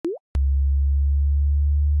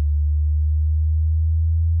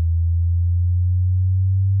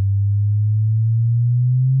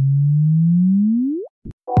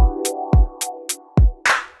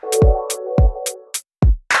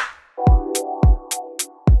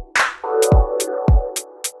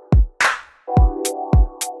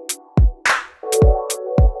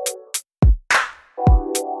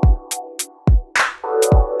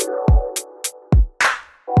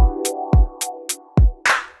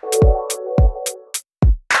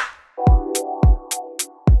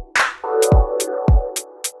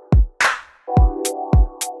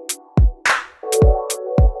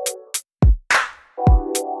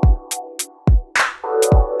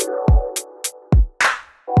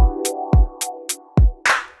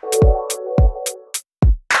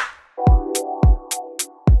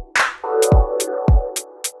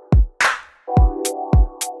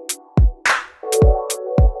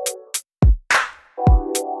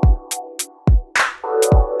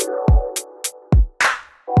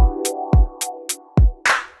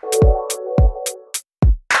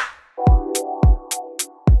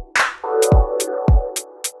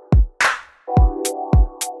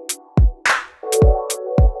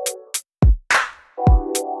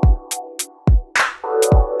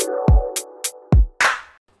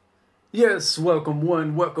Yes, welcome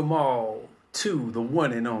one, welcome all to the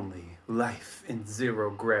one and only Life in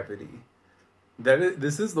Zero Gravity.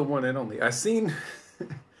 This is the one and only. I seen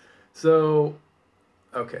so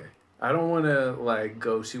okay. I don't want to like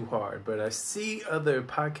go too hard, but I see other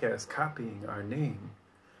podcasts copying our name.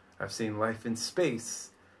 I've seen Life in Space.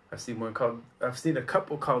 I've seen a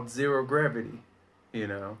couple called Zero Gravity.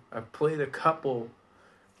 I've played a couple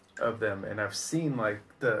of them and I've seen like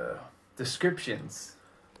the descriptions,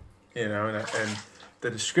 and the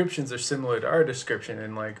descriptions are similar to our description,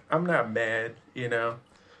 and like I'm not mad,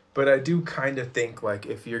 but I do kind of think like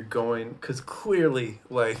if you're going, because clearly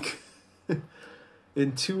like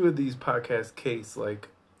in two of these podcast case, like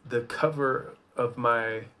the cover of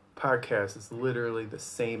my podcast is literally the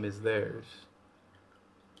same as theirs.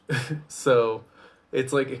 So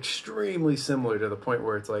it's like extremely similar to the point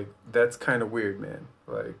where it's like that's kind of weird, man.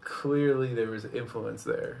 Like clearly there was influence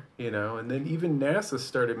there, and then even NASA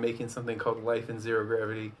started making something called Life in Zero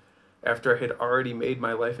Gravity after I had already made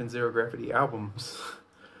my Life in Zero Gravity albums.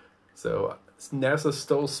 So NASA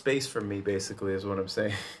stole space from me, basically, is what I'm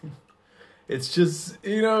saying. It's just,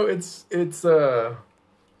 they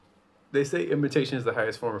say imitation is the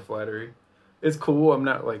highest form of flattery. It's cool. I'm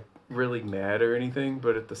not like really mad or anything,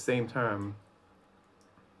 but at the same time,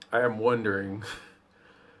 I am wondering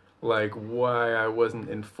like why I wasn't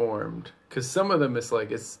informed, because some of them it's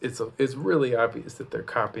like it's really obvious that they're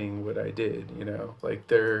copying what I did, like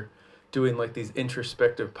they're doing like these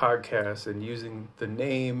introspective podcasts and using the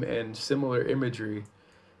name and similar imagery,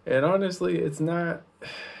 and honestly it's not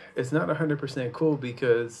 100% cool,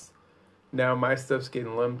 because now my stuff's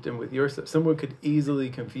getting lumped in with your stuff. Someone could easily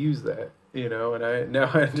confuse that, and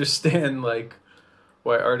I understand like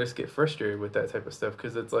why artists get frustrated with that type of stuff,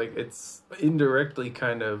 because it's like it's indirectly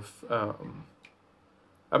kind of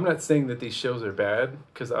I'm not saying that these shows are bad,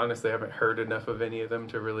 because honestly I haven't heard enough of any of them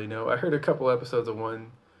to really know. I heard a couple episodes of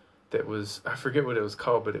one that was, I forget what it was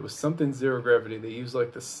called, but it was something Zero Gravity. They used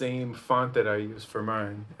like the same font that I used for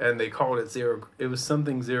mine, and they called it was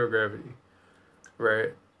something Zero Gravity,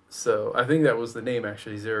 right? So I think that was the name,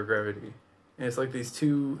 actually, Zero Gravity. And it's like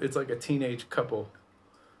it's like a teenage couple.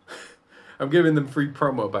 I'm giving them free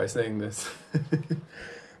promo by saying this.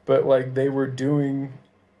 But like they were doing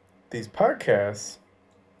these podcasts,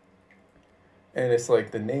 and it's like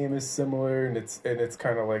the name is similar, and it's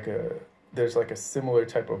kind of like there's like a similar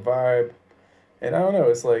type of vibe. And I don't know,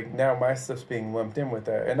 it's like now my stuff's being lumped in with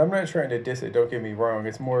that. And I'm not trying to diss it, don't get me wrong.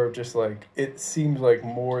 It's more of just like it seems like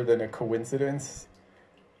more than a coincidence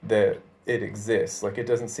that it exists. Like it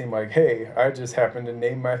doesn't seem like, hey, I just happened to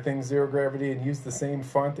name my thing Zero Gravity and use the same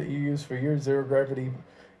font that you use for your Zero Gravity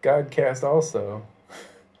Godcast also.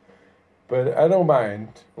 But I don't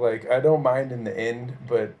mind. Like I don't mind in the end,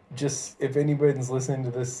 but just if anybody's listening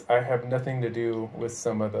to this, I have nothing to do with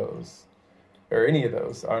some of those. Or any of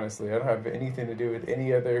those, honestly. I don't have anything to do with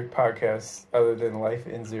any other podcasts other than Life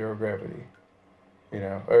in Zero Gravity.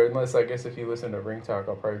 Or unless I guess if you listen to Ring Talk,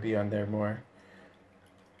 I'll probably be on there more.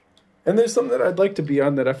 And there's some that I'd like to be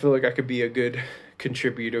on that I feel like I could be a good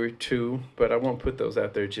contributor to, but I won't put those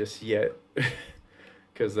out there just yet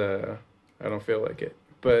because I don't feel like it.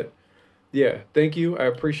 But yeah, thank you. I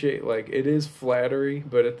appreciate, like, it is flattery,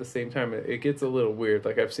 but at the same time, it gets a little weird.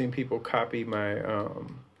 Like, I've seen people copy my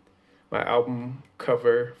album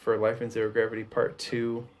cover for Life in Zero Gravity Part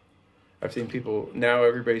 2. I've seen people, now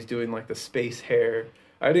everybody's doing, like, the space hair.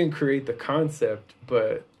 I didn't create the concept,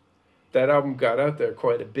 but that album got out there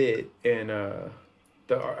quite a bit, and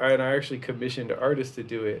and I actually commissioned an artist to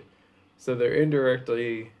do it, so they're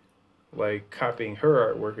indirectly like copying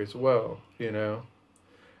her artwork as well. I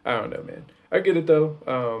don't know, man. I get it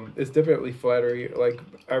though. It's definitely flattery. Like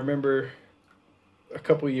I remember a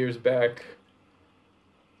couple years back,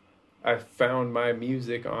 I found my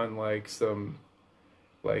music on like some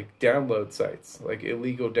like download sites, like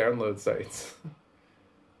illegal download sites.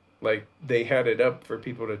 Like they had it up for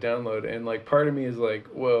people to download, and like part of me is like,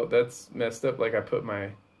 well, that's messed up. Like I put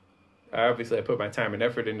my time and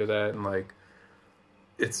effort into that, and like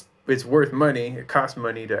it's worth money. It costs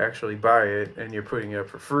money to actually buy it, and you're putting it up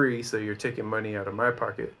for free, so you're taking money out of my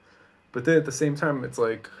pocket. But then at the same time, it's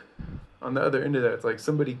like on the other end of that, it's like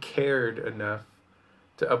somebody cared enough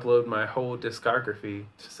to upload my whole discography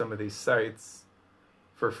to some of these sites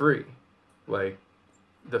for free. Like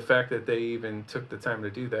the fact that they even took the time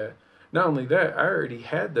to do that. Not only that, I already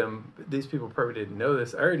had them. These people probably didn't know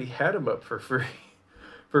this. I already had them up for free,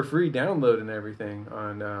 for free download and everything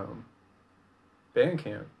on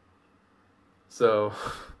Bandcamp. So,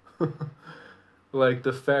 like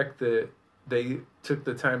the fact that they took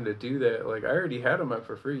the time to do that, like I already had them up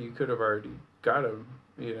for free. You could have already got them.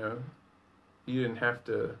 You didn't have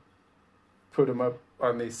to put them up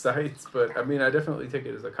on these sites, but I mean, I definitely take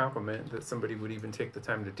it as a compliment that somebody would even take the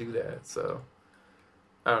time to do that. So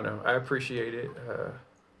I don't know. I appreciate it.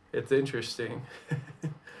 It's interesting,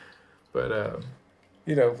 but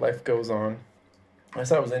life goes on. I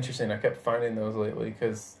thought it was interesting. I kept finding those lately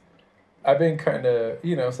because I've been kind of,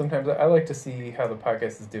 sometimes I like to see how the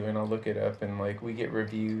podcast is doing. I'll look it up and like we get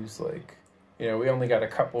reviews. Like, we only got a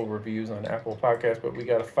couple reviews on Apple Podcasts, but we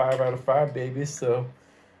got a 5 out of 5, baby. So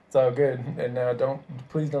it's all good. And now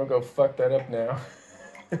please don't go fuck that up now.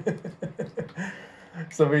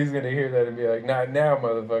 Somebody's gonna hear that and be like, "Not now,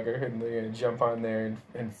 motherfucker," and they're gonna jump on there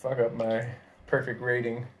and fuck up my perfect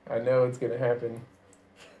rating. I know it's gonna happen.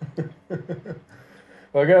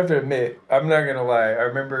 Well, I have to admit, I'm not gonna lie. I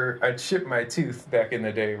remember I chipped my tooth back in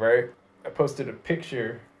the day, right? I posted a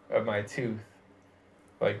picture of my tooth,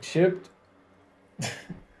 like chipped.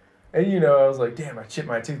 And I was like, damn, I chipped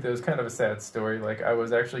my tooth. It was kind of a sad story. Like, I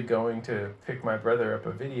was actually going to pick my brother up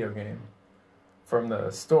a video game from the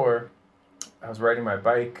store. I was riding my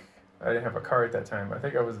bike. I didn't have a car at that time. I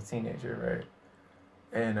think I was a teenager, right?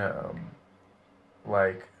 And, I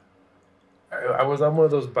was on one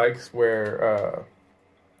of those bikes where,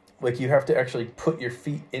 you have to actually put your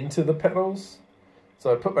feet into the pedals.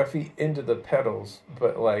 So I put my feet into the pedals,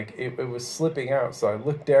 but, it was slipping out. So I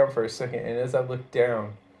looked down for a second, and as I looked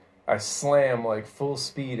down, I slammed, full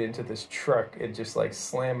speed into this truck. It just,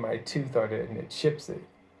 slammed my tooth on it, and it chips it.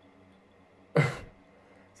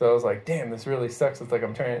 So I was like, damn, this really sucks. It's like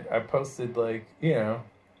I posted, I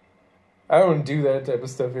don't do that type of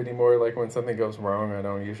stuff anymore. Like, when something goes wrong, I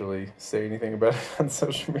don't usually say anything about it on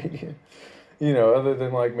social media. Other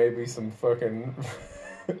than, maybe some fucking...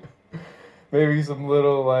 maybe some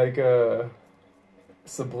little,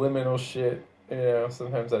 subliminal shit.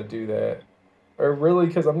 Sometimes I do that. Or really,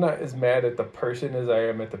 because I'm not as mad at the person as I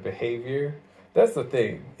am at the behavior. That's the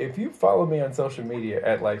thing. If you follow me on social media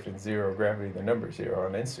at Life in Zero Gravity, the number 0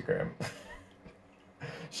 on Instagram,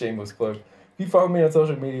 shameless plug. If you follow me on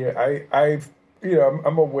social media,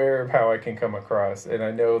 I'm aware of how I can come across, and I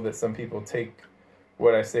know that some people take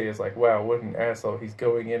what I say as like, wow, what an asshole. He's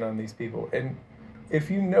going in on these people. And if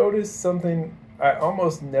you notice something, I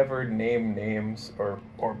almost never name names or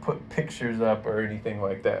put pictures up or anything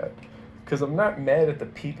like that. Because I'm not mad at the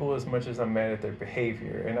people as much as I'm mad at their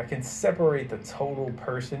behavior. And I can separate the total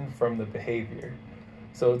person from the behavior.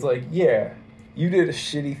 So it's like, yeah, you did a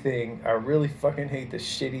shitty thing. I really fucking hate the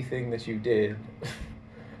shitty thing that you did.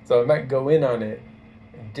 So I might go in on it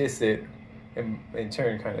and diss it and in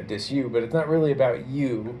turn kind of diss you. But it's not really about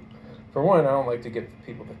you. For one, I don't like to give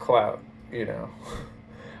people the clout, I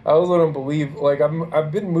also don't believe,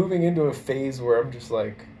 I've been moving into a phase where I'm just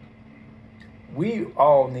like, we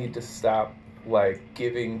all need to stop,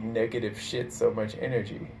 giving negative shit so much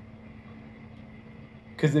energy.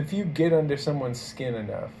 Because if you get under someone's skin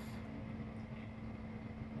enough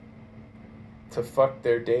to fuck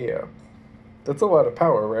their day up, that's a lot of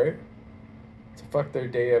power, right? To fuck their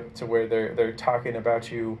day up to where they're talking about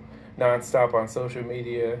you nonstop on social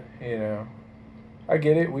media, I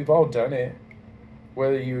get it. We've all done it.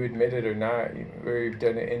 Whether you admit it or not, or you've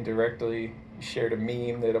done it indirectly. Shared a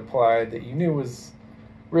meme that applied that you knew was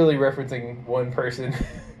really referencing one person.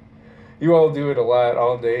 You all do it a lot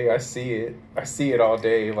all day. I see it all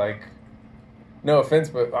day. No offense,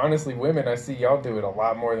 but honestly, women, I see y'all do it a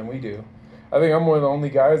lot more than we do. I think I'm one of the only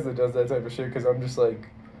guys that does that type of shit because I'm just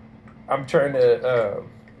I'm trying to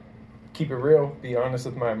keep it real, be honest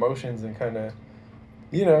with my emotions, and kind of,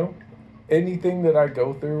 anything that I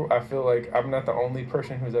go through, I feel like I'm not the only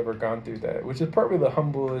person who's ever gone through that, which is probably the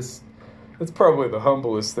humblest. That's probably the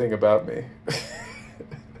humblest thing about me.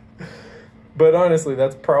 But honestly,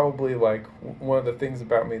 that's probably one of the things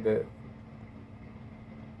about me that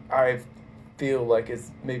I feel like is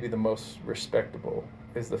maybe the most respectable,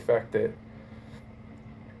 is the fact that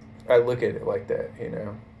I look at it like that,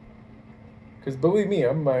 Because believe me,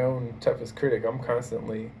 I'm my own toughest critic. I'm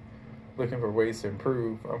constantly looking for ways to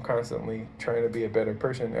improve. I'm constantly trying to be a better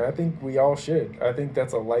person. And I think we all should. I think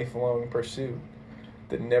that's a lifelong pursuit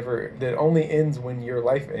that only ends when your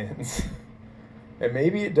life ends. And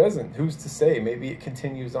maybe it doesn't. Who's to say? Maybe it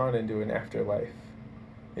continues on into an afterlife.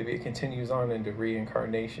 Maybe it continues on into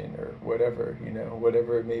reincarnation or whatever,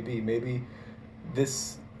 whatever it may be. Maybe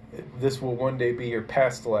this will one day be your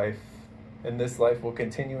past life, and this life will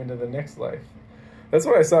continue into the next life. That's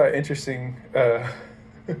what I saw interesting.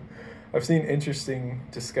 I've seen interesting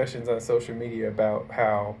discussions on social media about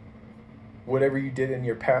how whatever you did in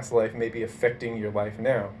your past life may be affecting your life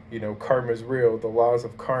now. Karma's real. The laws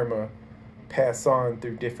of karma pass on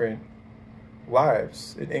through different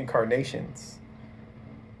lives and incarnations.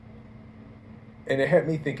 And it had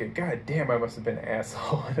me thinking, God damn, I must have been an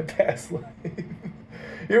asshole in a past life.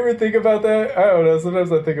 You ever think about that? I don't know.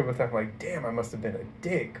 Sometimes I think about that. I'm like, damn, I must have been a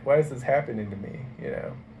dick. Why is this happening to me? You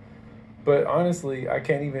know? But honestly, I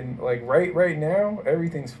can't even, like, right now,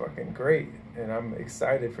 everything's fucking great. And I'm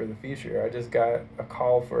excited for the future. I just got a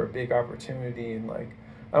call for a big opportunity, and, like,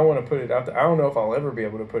 I want to put it out there. I don't know if I'll ever be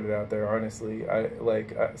able to put it out there, honestly.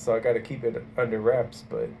 So I got to keep it under wraps.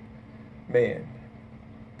 But, man,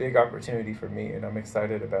 big opportunity for me, and I'm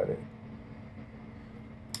excited about it.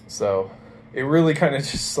 So it really kind of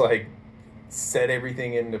just, like, set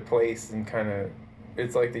everything into place, and kind of,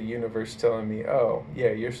 it's like the universe telling me, oh,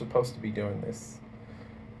 yeah, you're supposed to be doing this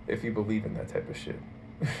if you believe in that type of shit.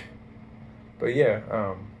 But yeah,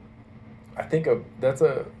 I think that's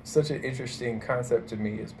such an interesting concept to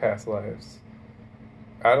me, is past lives.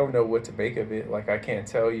 I don't know what to make of it. Like, I can't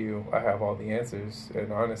tell you I have all the answers.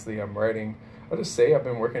 And honestly, I'll just say I've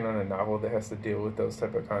been working on a novel that has to deal with those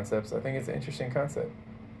type of concepts. I think it's an interesting concept.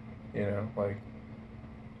 You know, like,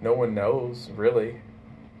 no one knows, really.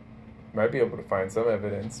 Might be able to find some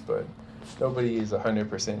evidence, but nobody is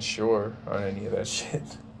 100% sure on any of that shit.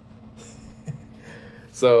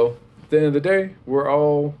 So, at the end of the day, we're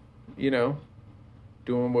all, you know,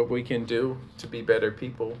 doing what we can do to be better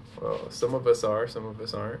people. Well, some of us are, some of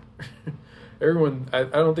us aren't. Everyone, I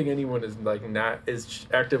don't think anyone is, like, is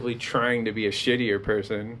actively trying to be a shittier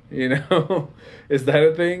person, you know? Is that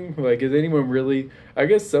a thing? Like, is anyone really, I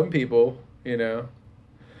guess some people, you know?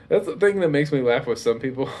 That's the thing that makes me laugh with some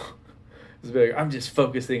people. Is like, I'm just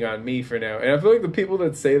focusing on me for now. And I feel like the people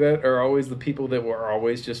that say that are always the people that were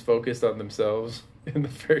always just focused on themselves in the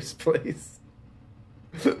first place.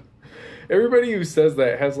 Everybody who says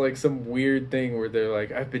that has, like, some weird thing where they're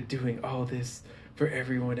like, I've been doing all this for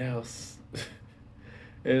everyone else.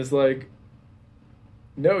 And it's like,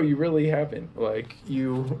 no, you really haven't. Like,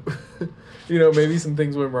 you know, maybe some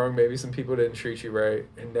things went wrong, maybe some people didn't treat you right,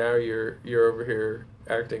 and now you're over here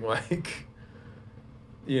acting like,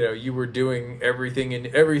 you know, you were doing everything, and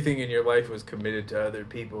everything in your life was committed to other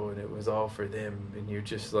people, and it was all for them, and you're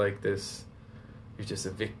just like this, you're just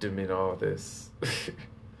a victim in all this.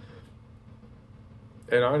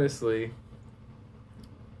 And honestly,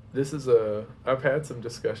 I've had some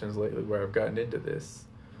discussions lately where I've gotten into this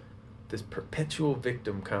perpetual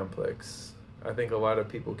victim complex. I think a lot of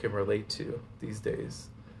people can relate to these days.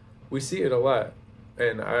 We see it a lot.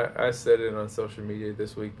 And I said it on social media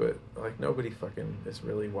this week, but, like, nobody fucking is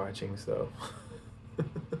really watching, so.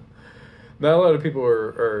 Not a lot of people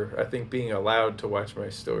are, I think, being allowed to watch my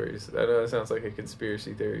stories. I know that sounds like a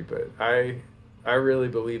conspiracy theory, but I really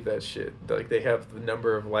believe that shit. Like, they have the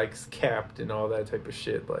number of likes capped and all that type of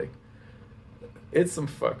shit. Like, it's some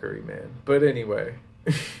fuckery, man. But anyway.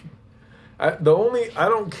 I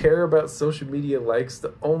don't care about social media likes.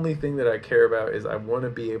 The only thing that I care about is I want to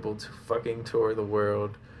be able to fucking tour the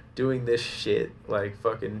world doing this shit. Like,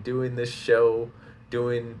 fucking doing this show,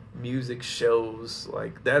 doing music shows.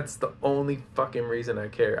 Like, that's the only fucking reason I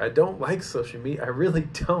care. I don't like social media. I really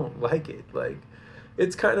don't like it. Like,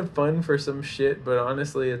 it's kind of fun for some shit, but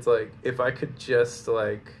honestly, it's like, if I could just,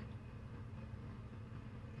 like,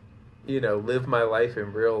 you know, live my life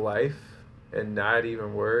in real life and not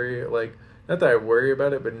even worry, like, not that I worry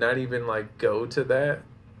about it, but not even, like, go to that,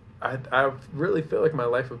 I really feel like my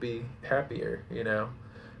life would be happier, you know?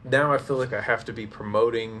 Now I feel like I have to be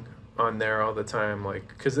promoting on there all the time, like,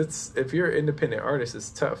 because if you're an independent artist, it's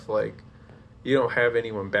tough. Like, you don't have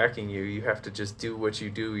anyone backing you. You have to just do what you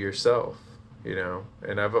do yourself, you know?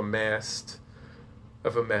 And I've amassed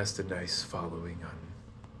a nice following on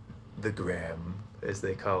the gram, as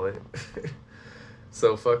they call it.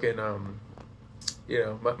 So fucking, you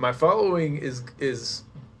know, my following is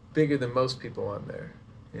bigger than most people on there.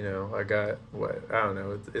 You know, I got, what, I don't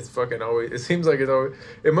know, it's fucking always, it seems like it's always,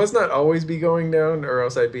 it must not always be going down, or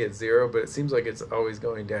else I'd be at 0, but it seems like it's always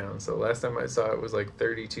going down. So last time I saw it was like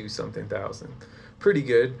 32 something thousand. Pretty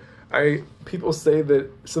good. People say that,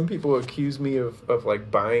 some people accuse me of like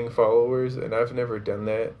buying followers, and I've never done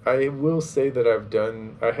that. I will say that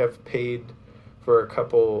I have paid for a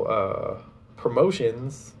couple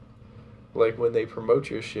promotions, like when they promote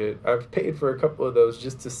your shit. I've paid for a couple of those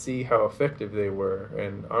just to see how effective they were,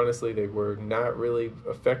 and honestly, they were not really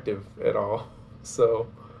effective at all. So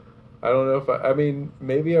I don't know if I mean,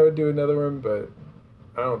 maybe I would do another one, but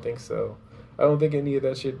I don't think so. I don't think any of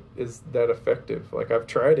that shit is that effective. Like, I've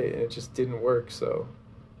tried it and it just didn't work, so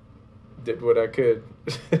did what I could.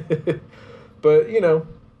 But, you know,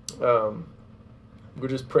 we're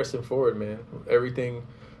just pressing forward, man.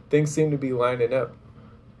 Things seem to be lining up.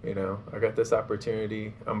 You know, I got this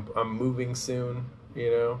opportunity. I'm moving soon, you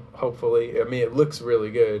know, hopefully. I mean, it looks really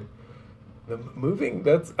good. The moving,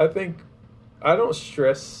 I think, I don't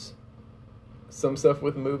stress some stuff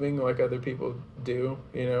with moving like other people do,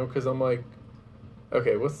 because I'm like,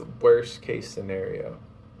 okay, what's the worst case scenario?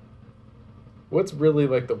 What's really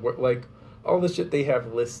like like all the shit they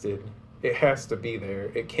have listed, it has to be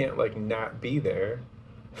there. It can't like not be there.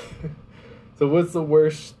 So what's the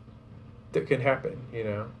worst that can happen,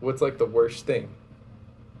 What's like the worst thing?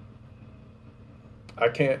 I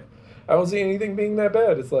don't see anything being that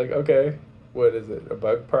bad. It's like, okay, what is it? A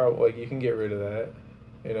bug problem? Like, you can get rid of that,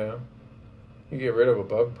 You get rid of a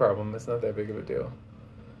bug problem. It's not that big of a deal.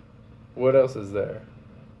 What else is there?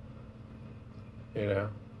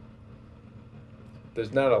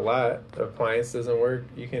 There's not a lot. The appliance doesn't work.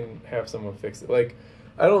 You can have someone fix it. Like,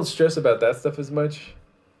 I don't stress about that stuff as much,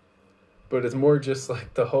 but it's more just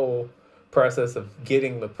like the whole process of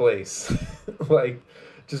getting the place. Like,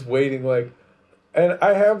 just waiting, like, and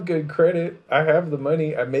I have good credit. I have the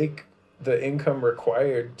money. I make the income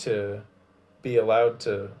required to be allowed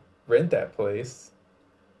to rent that place.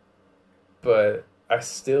 But I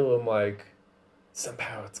still am like,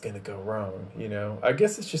 somehow it's going to go wrong, I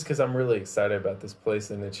guess it's just because I'm really excited about this place,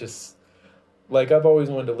 and it's just, like, I've always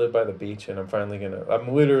wanted to live by the beach, and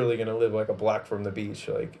I'm literally going to live like a block from the beach.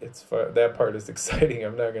 Like, it's fun. That part is exciting.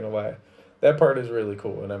 I'm not going to lie. That part is really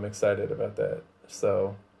cool, and I'm excited about that.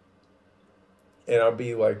 So, and I'll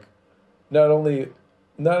be like, not only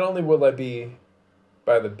will I be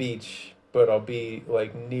by the beach, but I'll be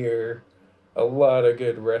like near a lot of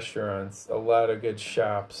good restaurants, a lot of good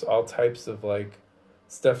shops, all types of like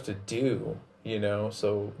stuff to do,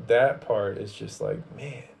 So that part is just like,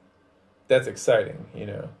 man, that's exciting,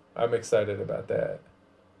 I'm excited about that.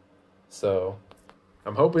 So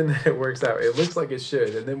I'm hoping that it works out. It looks like it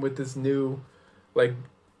should. And then with this new, like,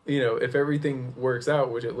 if everything works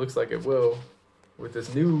out, which it looks like it will, with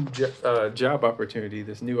this new job opportunity,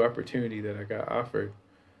 this new opportunity that I got offered,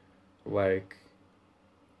 like,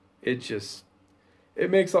 it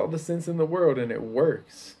makes all the sense in the world, and it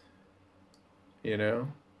works. It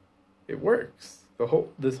works.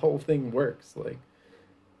 This whole thing works. Like,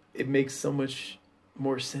 it makes so much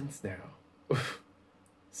more sense now.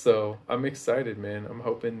 So I'm excited, man. I'm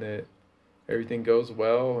hoping that everything goes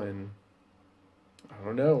well, and I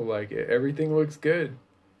don't know, like, everything looks good.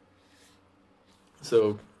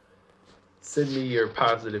 So send me your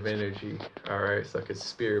positive energy, all right, so I can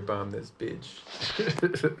spirit bomb this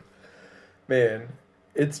bitch. Man,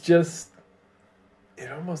 it's just,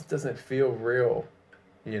 it almost doesn't feel real,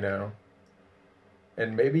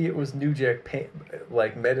 And maybe it was New Jack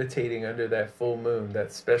like meditating under that full moon,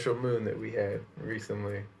 that special moon that we had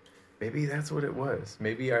recently. Maybe that's what it was.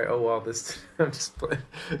 Maybe I owe all this to... I'm just playing.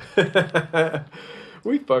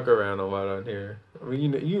 We fuck around a lot on here. I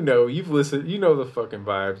mean, you've listened, the fucking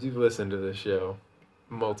vibes. You've listened to this show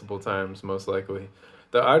multiple times, most likely.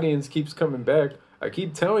 The audience keeps coming back. I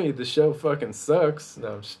keep telling you the show fucking sucks.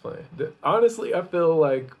 No, I'm just playing. Honestly, I feel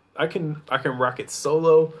like I can rock it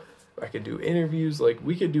solo. I could do interviews. Like,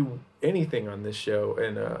 we could do anything on this show.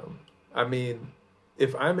 And I mean,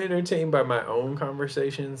 if I'm entertained by my own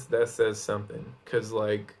conversations, that says something. Because,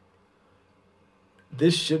 like,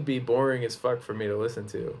 this should be boring as fuck for me to listen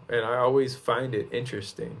to. And I always find it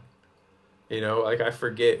interesting. Like, I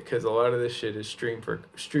forget, because a lot of this shit is stream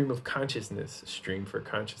of consciousness. Stream for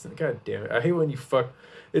consciousness. God damn it. I hate when you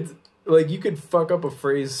it's like, you could fuck up a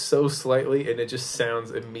phrase so slightly and it just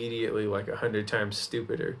sounds immediately like 100 times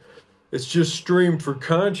stupider. It's just stream for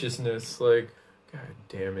consciousness. Like, God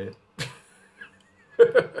damn it.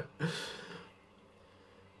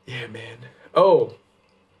 Yeah, man. Oh,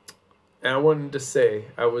 and I wanted to say,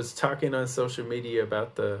 I was talking on social media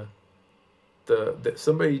about the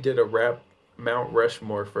somebody did a rap Mount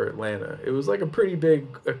Rushmore for Atlanta. It was like a pretty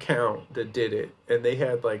big account that did it, and they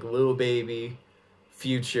had like Lil Baby,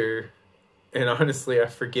 Future, and honestly, I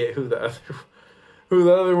forget who the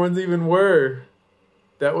other ones even were.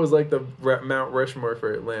 That was like the Mount Rushmore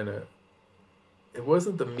for Atlanta. It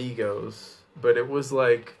wasn't the Migos, but it was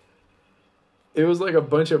like a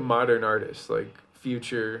bunch of modern artists, like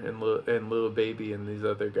Future and Lil Baby and these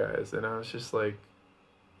other guys, and I was just like,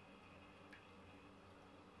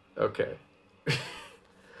 okay.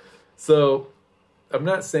 So, I'm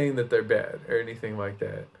not saying that they're bad or anything like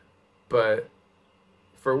that, but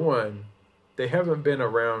for one, they haven't been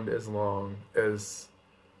around as long as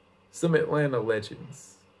some Atlanta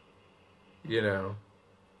legends,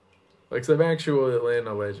 like some actual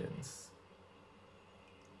Atlanta legends.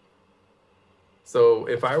 So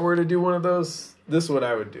if I were to do one of those, this is what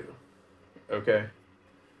I would do, okay?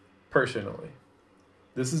 Personally.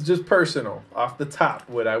 This is just personal, off the top,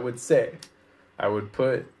 what I would say. I would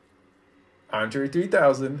put Andre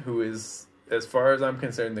 3000, who is as far as I'm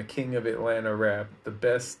concerned, the king of Atlanta rap, the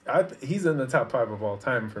best. He's in the top 5 of all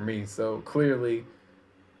time for me. So clearly,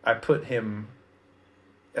 I put him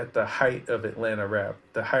at the height of Atlanta rap,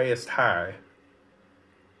 the highest high.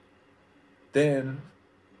 Then,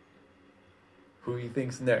 who he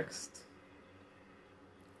thinks next?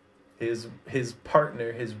 His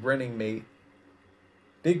partner, his running mate,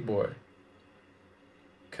 Big Boi.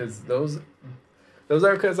 Because those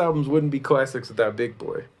Outkast albums wouldn't be classics without Big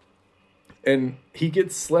Boi. And he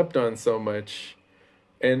gets slept on so much.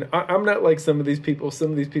 And I'm not like some of these people. Some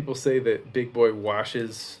of these people say that Big Boi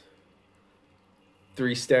washes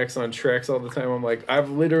 3 stacks on tracks all the time. I'm like, I've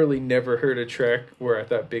literally never heard a track where I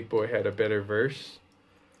thought Big Boi had a better verse.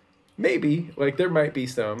 Maybe, like there might be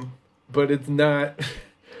some, but it's not.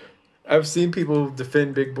 I've seen people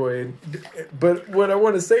defend Big Boi, but what I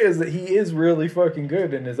want to say is that he is really fucking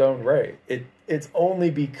good in his own right. It's only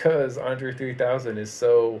because Andre 3000 is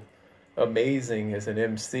so amazing as an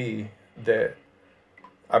MC that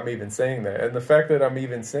I'm even saying that. And the fact that I'm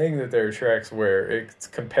even saying that there are tracks where it's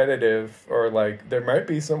competitive or like there might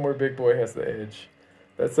be somewhere Big Boi has the edge,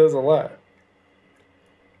 that says a lot.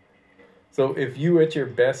 So if you at your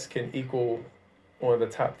best can equal one of the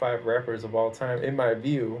top 5 rappers of all time, in my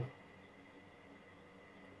view,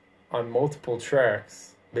 on multiple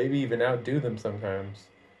tracks, maybe even outdo them sometimes,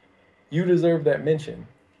 you deserve that mention.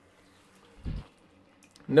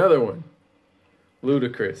 Another one,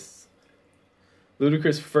 Ludacris.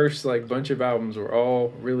 Ludacris' first like bunch of albums were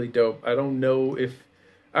all really dope. I don't know if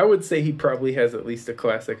I would say he probably has at least a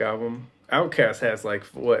classic album. Outkast has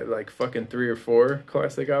like fucking 3 or 4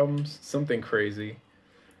 classic albums, something crazy.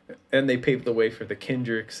 And they paved the way for the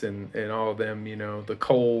Kendricks and all of them, you know, the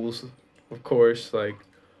Coles, of course, like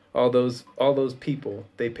all those people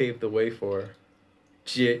they paved the way for.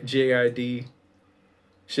 JID.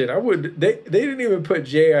 Shit, they didn't even put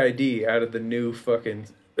JID out of the new fucking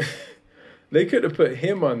they could have put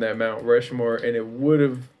him on that Mount Rushmore and it would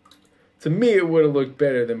have, to me it would have looked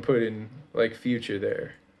better than putting like Future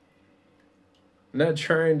there. I'm not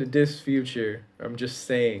trying to diss Future. I'm just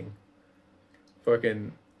saying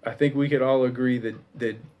fucking I think we could all agree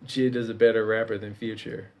that Jid is a better rapper than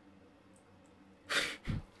Future.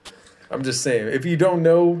 I'm just saying, if you don't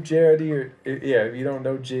know JID, or if you don't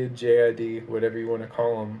know Jid, JID, whatever you want to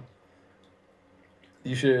call him,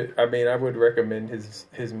 you should. I mean, I would recommend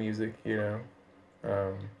his music. You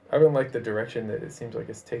know, I don't like the direction that it seems like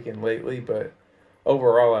it's taken lately, but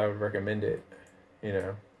overall, I would recommend it. You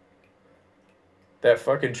know, that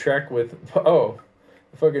fucking track with the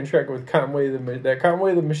fucking track with Conway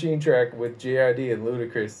the Machine track with JID and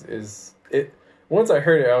Ludacris is it. Once I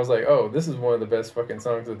heard it, I was like, oh, this is one of the best fucking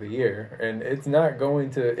songs of the year. And it's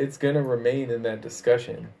going to remain in that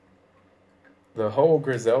discussion. The whole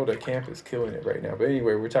Griselda camp is killing it right now. But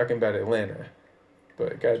anyway, we're talking about Atlanta.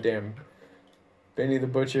 But goddamn, Benny the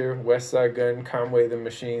Butcher, Westside Gun, Conway the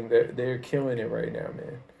Machine, they're killing it right now,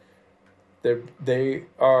 man. They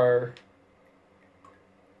are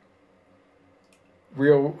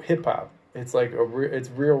real hip hop. It's like it's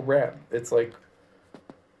real rap. It's like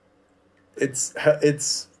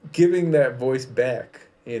it's giving that voice back,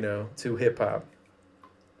 you know, to hip hop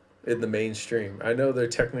in the mainstream. I know they're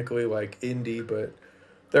technically like indie, but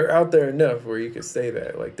they're out there enough where you could say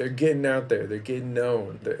that. Like they're getting out there, they're getting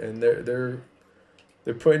known, and they're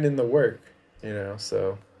putting in the work, you know.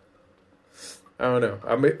 So I don't know.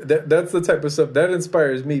 I mean, that's the type of stuff that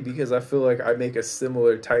inspires me because I feel like I make a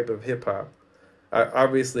similar type of hip hop.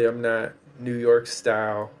 Obviously, I'm not New York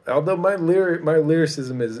style, although my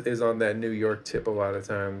lyricism is on that New York tip a lot of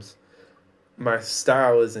times. My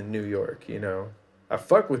style isn't New York, you know. I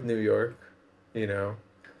fuck with New York, you know.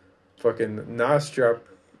 Fucking Nas dropped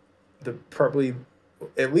probably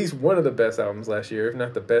at least one of the best albums last year, if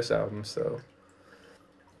not the best album, so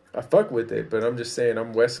I fuck with it, but I'm just saying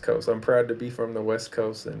I'm West Coast. I'm proud to be from the West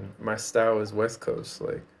Coast and my style is West Coast,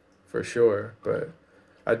 like for sure, but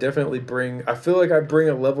I feel like I bring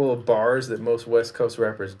a level of bars that most West Coast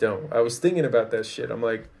rappers don't. I was thinking about that shit. I'm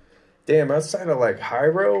like, damn, outside of like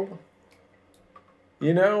Hyro,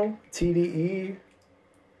 you know, TDE,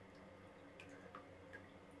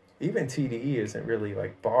 even TDE isn't really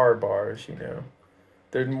like bars, you know.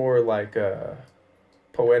 They're more like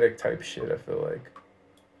poetic type shit, I feel like,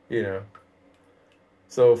 you know.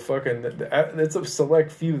 So fucking, it's a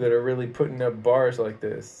select few that are really putting up bars like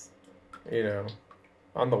this, you know.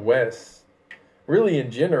 On the West, really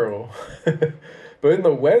in general. But in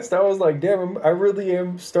the West, I was like, damn, I really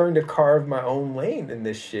am starting to carve my own lane in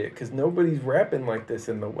this shit because nobody's rapping like this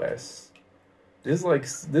in the West. This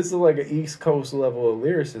is like an East Coast level of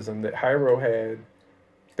lyricism that Hyro had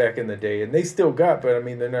back in the day, and they still got, but I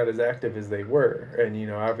mean, they're not as active as they were, and you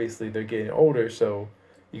know, obviously they're getting older, so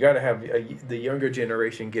you got to have the younger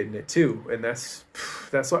generation getting it too, and that's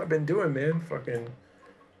what I've been doing, man. Fucking,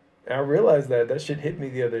 I realized that shit hit me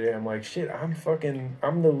the other day. I'm like, shit, I'm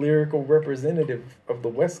the lyrical representative of the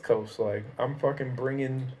West Coast. Like, I'm fucking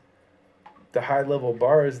bringing the high level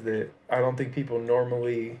bars that I don't think people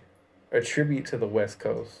normally attribute to the West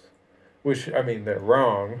Coast, which, I mean, they're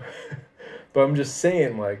wrong, but I'm just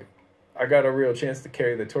saying, like, I got a real chance to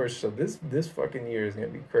carry the torch. So this fucking year is gonna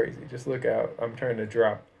be crazy. Just look out. I'm trying to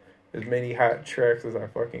drop as many hot tracks as I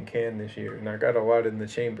fucking can this year, and I got a lot in the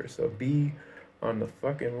chamber. So be on the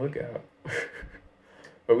fucking lookout.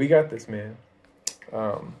 But we got this, man.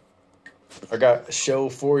 I got a show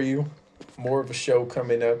for you. More of a show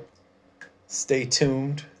coming up. Stay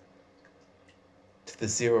tuned to the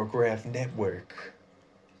Zero Graph Network.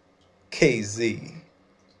 KZRO.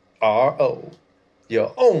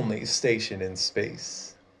 Your only station in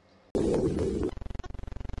space.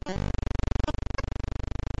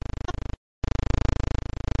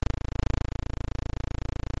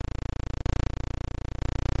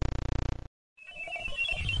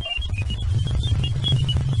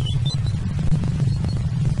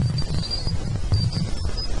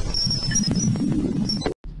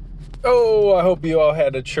 Oh, I hope you all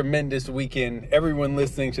had a tremendous weekend. Everyone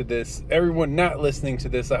listening to this, everyone not listening to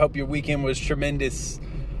this, I hope your weekend was tremendous.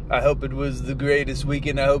 I hope it was the greatest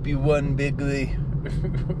weekend. I hope you won bigly.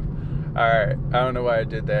 Alright, I don't know why I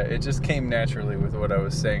did that. It just came naturally with what I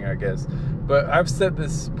was saying, I guess. But I've said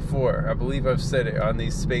this before. I believe I've said it on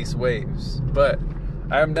these space waves. But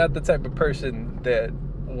I'm not the type of person that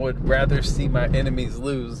would rather see my enemies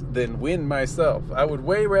lose than win myself. I would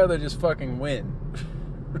way rather just fucking win.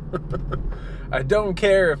 I don't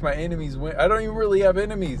care if my enemies win. I don't even really have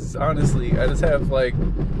enemies, honestly. I just have, like,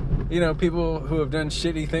 you know, people who have done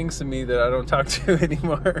shitty things to me that I don't talk to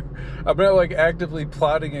anymore. I'm not, like, actively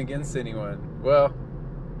plotting against anyone. Well,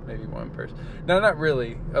 maybe one person. No, not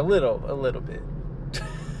really. A little bit.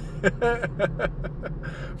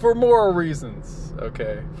 For moral reasons,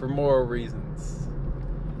 okay? For moral reasons.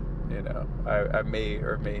 You know, I may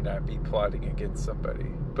or may not be plotting against somebody.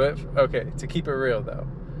 But, okay, to keep it real, though.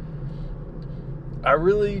 I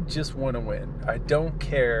really just want to win. I don't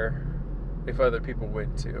care if other people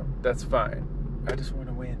win, too. That's fine. I just want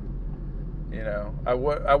to win. You know, I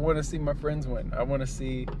want to see my friends win. I want to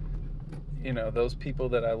see, you know, those people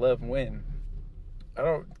that I love win. I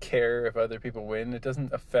don't care if other people win. It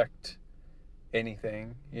doesn't affect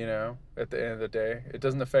anything, you know, at the end of the day. It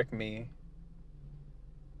doesn't affect me.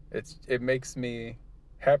 It makes me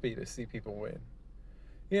happy to see people win.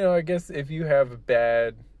 You know, I guess if you have a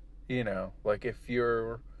bad, you know, like if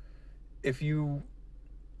you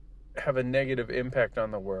have a negative impact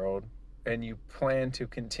on the world and you plan to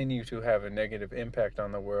continue to have a negative impact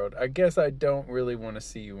on the world, I guess I don't really want to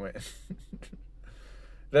see you win.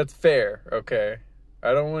 That's fair, okay?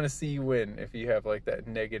 I don't want to see you win if you have, like, that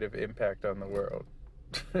negative impact on the world.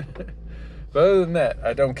 But other than that,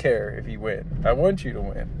 I don't care if you win. I want you to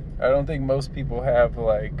win. I don't think most people have,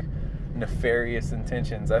 like, nefarious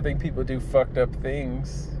intentions. I think people do fucked up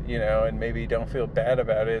things, you know, and maybe don't feel bad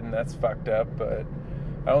about it, and that's fucked up, but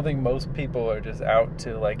I don't think most people are just out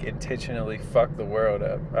to, like, intentionally fuck the world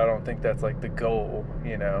up. I don't think that's, like, the goal,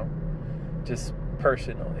 you know, just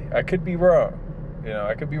personally. I could be wrong, you know,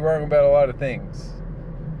 I could be wrong about a lot of things,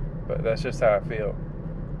 but that's just how I feel.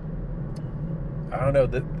 I don't know,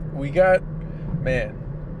 we got, man,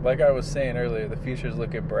 like I was saying earlier, the future's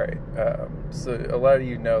looking bright. So a lot of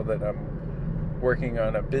you know that I'm working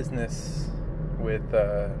on a business with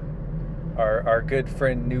our good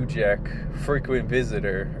friend New Jack, frequent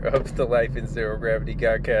visitor of the Life in Zero Gravity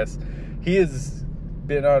Godcast. He has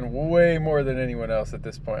been on way more than anyone else at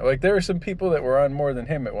this point. Like, there were some people that were on more than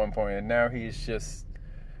him at one point, and now he's just,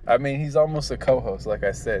 I mean, he's almost a co-host, like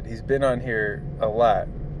I said. He's been on here a lot.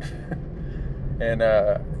 And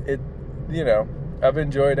you know, I've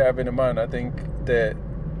enjoyed having him on. I think that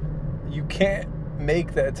you can't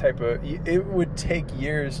make that type of, it would take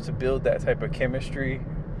years to build that type of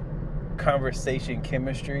conversation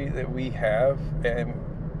chemistry that we have, and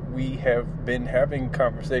we have been having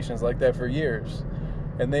conversations like that for years,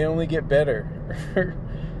 and they only get better.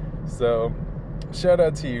 So shout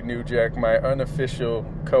out to you, New Jack, my unofficial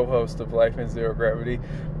co-host of Life in Zero Gravity.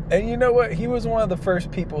 And you know what? He was one of the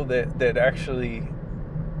first people that actually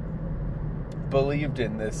believed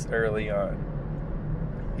in this early on.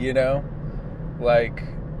 You know? Like,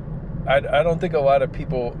 I don't think a lot of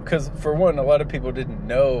people, because for one, a lot of people didn't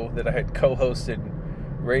know that I had co-hosted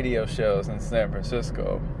radio shows in San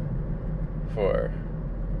Francisco for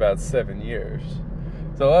about 7 years.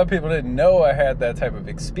 So a lot of people didn't know I had that type of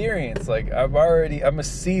experience. Like, I'm a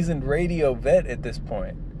seasoned radio vet at this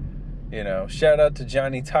point. You know, shout out to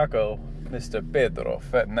Johnny Taco, Mr. Pedro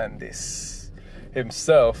Fernandez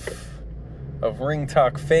himself of Ring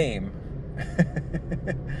Talk fame.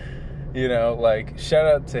 You know, like, shout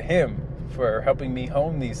out to him for helping me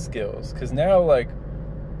hone these skills. Because now, like,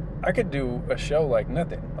 I could do a show like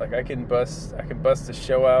nothing. Like, I can bust a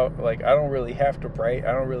show out. Like, I don't really have to write.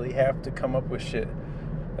 I don't really have to come up with shit.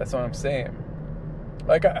 That's what I'm saying.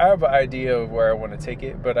 Like, I have an idea of where I want to take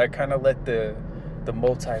it, but I kind of let the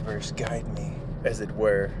multiverse guide me, as it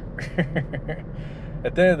were.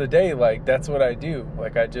 At the end of the day, like, that's what I do.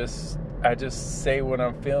 Like, I just say what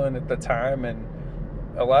I'm feeling at the time, and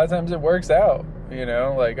a lot of times it works out, you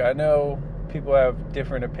know? Like, I know people have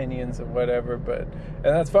different opinions and whatever, and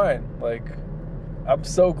that's fine. Like, I'm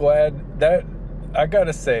so glad that, I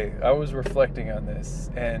gotta say, I was reflecting on this,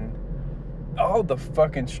 and all the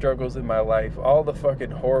fucking struggles in my life, all the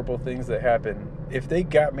fucking horrible things that happen, if they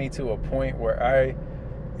got me to a point where I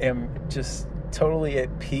am just totally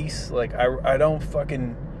at peace, like, I don't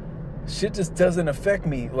fucking, shit just doesn't affect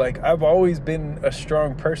me. Like, I've always been a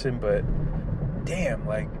strong person, but damn,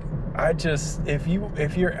 like, if you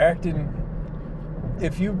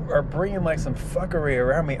are bringing like some fuckery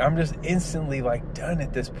around me, I'm just instantly like done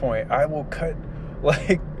at this point. I will cut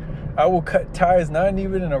ties, not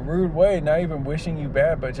even in a rude way, not even wishing you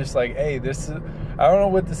bad, but just like, hey, I don't know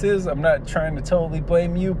what this is. I'm not trying to totally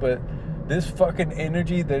blame you, but this fucking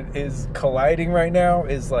energy that is colliding right now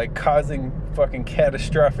is like causing fucking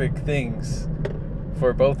catastrophic things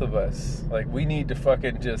for both of us. Like, we need to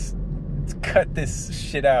fucking just cut this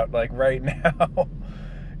shit out, like, right now.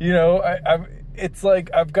 You know, it's like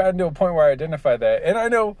I've gotten to a point where I identify that. And I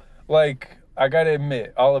know, like, I gotta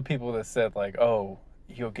admit, all the people that said, like, oh,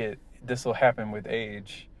 this will happen with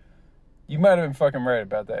age, you might have been fucking right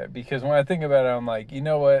about that. Because when I think about it, I'm like, you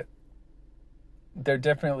know what? There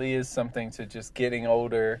definitely is something to just getting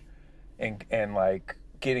older and like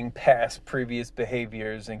getting past previous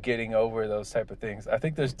behaviors and getting over those type of things. I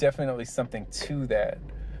think there's definitely something to that.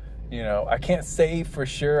 You know, I can't say for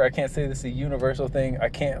sure. I can't say this is a universal thing. I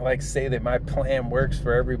can't like say that my plan works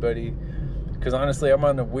for everybody, because honestly, I'm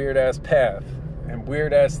on a weird ass path and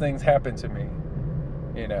weird ass things happen to me.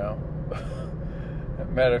 You know,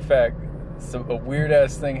 matter of fact, a weird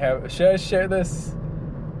ass thing happened. Should I share this?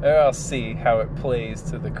 I'll see how it plays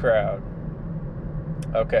to the crowd.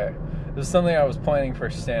 Okay, this is something I was planning for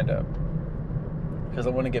stand-up, because I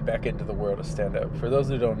want to get back into the world of stand-up. For those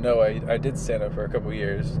who don't know, I did stand-up for a couple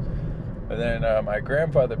years. And then my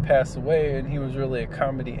grandfather passed away, and he was really a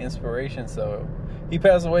comedy inspiration. So he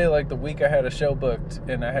passed away like the week I had a show booked,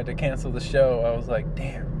 and I had to cancel the show. I was like,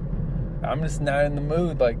 damn, I'm just not in the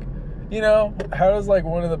mood. Like, you know, how does like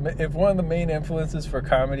if one of the main influences for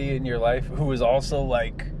comedy in your life, who is also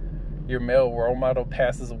like your male role model,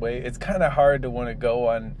 passes away, it's kind of hard to want to go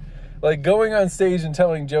on. Like, going on stage and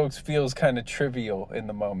telling jokes feels kind of trivial in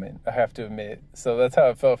the moment, I have to admit. So that's how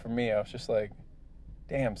it felt for me. I was just like,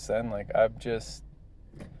 damn, son, like, I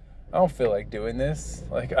don't feel like doing this.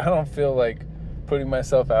 Like, I don't feel like putting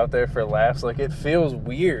myself out there for laughs. Like, it feels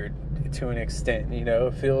weird to an extent, you know?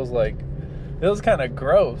 It feels kind of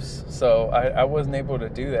gross. So I wasn't able to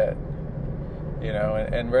do that, you know?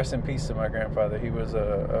 And rest in peace to my grandfather. He was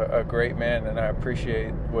a great man, and I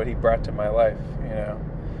appreciate what he brought to my life, you know?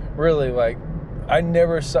 Really, like, I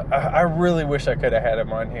really wish I could have had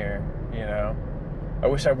him on here, you know? I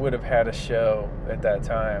wish I would have had a show at that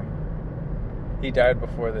time. He died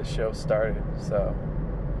before the show started, so.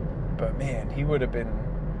 But man,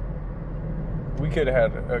 we could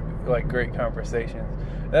have had great conversations.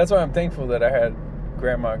 And that's why I'm thankful that I had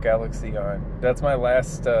Grandma Galaxy on. That's my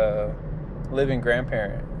last living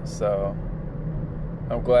grandparent, so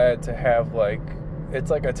I'm glad to have, like, it's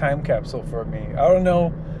like a time capsule for me. I don't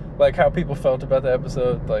know, like, how people felt about the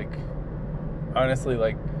episode. Like, honestly,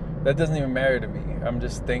 like, that doesn't even matter to me. I'm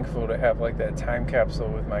just thankful to have, like, that time capsule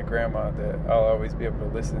with my grandma that I'll always be able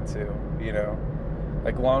to listen to, you know?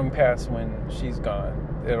 Like, long past when she's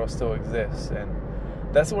gone, it'll still exist. And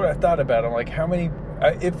that's what I thought about. I'm like, how many,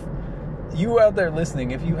 if you out there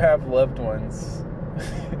listening, if you have loved ones,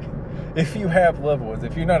 if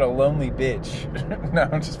you're not a lonely bitch, no,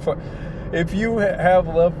 I'm just playing. If you have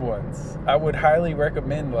loved ones, I would highly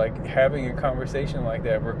recommend, like, having a conversation like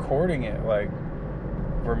that, recording it, like,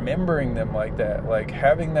 remembering them like that, like,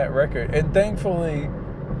 having that record. And thankfully,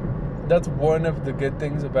 that's one of the good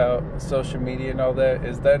things about social media and all that,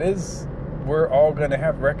 is we're all going to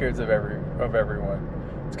have records of everyone.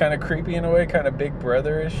 It's kind of creepy in a way, kind of Big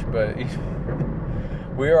Brother-ish, but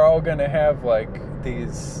we're all going to have, like,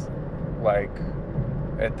 these, like,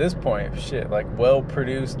 at this point, shit, like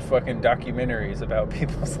well-produced fucking documentaries about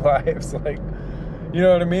people's lives. Like, you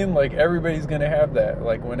know what I mean? Like, everybody's gonna have that.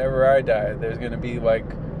 Like, whenever I die, there's gonna be, like,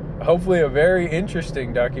 hopefully a very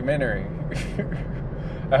interesting documentary.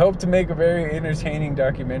 I hope to make a very entertaining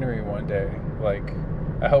documentary one day. Like,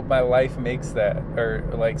 I hope my life makes that, or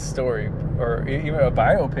like story, or even a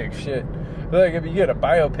biopic. Shit, but like if you get a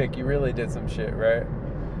biopic, you really did some shit, right?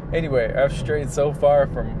 Anyway, I've strayed so far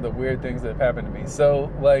from the weird things that have happened to me.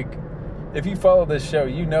 So like, if you follow this show,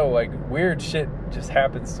 you know, like, weird shit just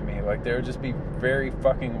happens to me. Like, there would just be very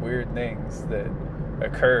fucking weird things that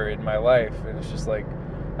occur in my life, and it's just like,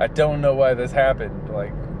 I don't know why this happened,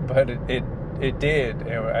 like, but it did,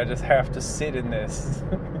 and I just have to sit in this.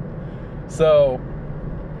 So,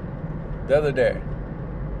 the other day,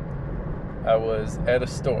 I was at a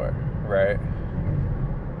store, right?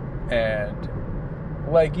 And,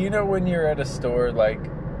 like, you know when you're at a store, like,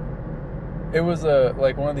 it was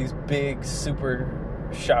like one of these big super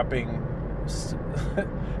shopping stores.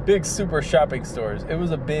 It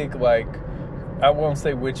was a big, like, I won't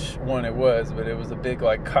say which one it was, but it was a big,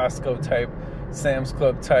 like, Costco type, Sam's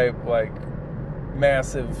Club type, like,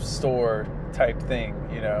 massive store type thing,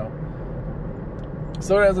 you know.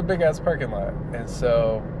 So it has a big ass parking lot, and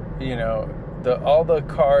so, you know, all the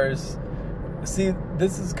cars. See,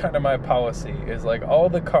 this is kind of my policy, is like, all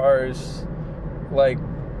the cars, like,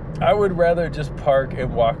 I would rather just park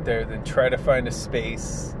and walk there than try to find a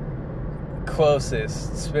space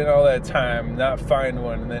closest, spend all that time, not find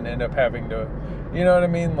one, and then end up having to, you know what I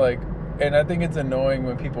mean? Like, and I think it's annoying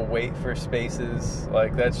when people wait for spaces.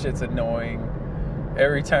 Like, that shit's annoying.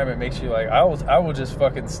 Every time it makes you like, I will just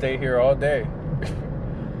fucking stay here all day.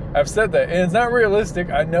 I've said that, and it's not realistic.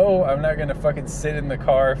 I know I'm not gonna fucking sit in the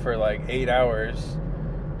car for like 8 hours,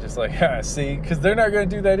 just like, see, because they're not gonna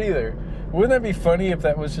do that either. Wouldn't that be funny if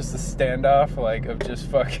that was just a standoff, like, of just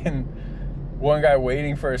fucking one guy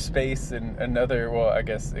waiting for a space and another, well, I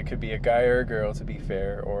guess it could be a guy or a girl, to be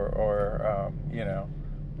fair, or you know,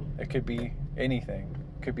 it could be anything.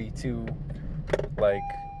 It could be two, like,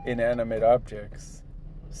 inanimate objects.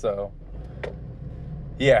 So,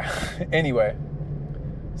 yeah, anyway.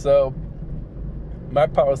 So, my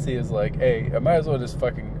policy is like, hey, I might as well just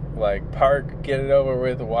fucking, like, park, get it over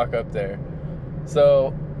with, and walk up there.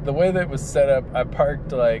 So, the way that it was set up, I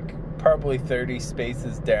parked, like, probably 30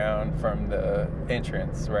 spaces down from the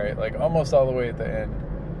entrance, right? Like, almost all the way at the end.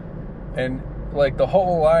 And, like, the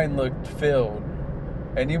whole line looked filled.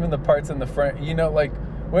 And even the parts in the front, you know, like,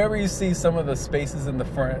 whenever you see some of the spaces in the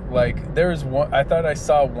front, like, there's one, I thought I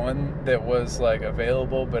saw one that was, like,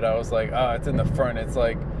 available, but I was like, it's in the front. It's,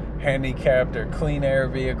 like, handicapped or clean air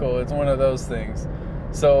vehicle. It's one of those things.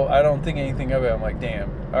 So I don't think anything of it. I'm like, damn,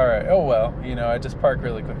 all right, oh well, you know, I just park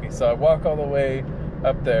really quickly. So I walk all the way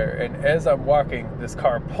up there, and as I'm walking, this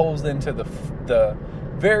car pulls into the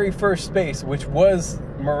very first space, which was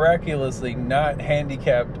miraculously not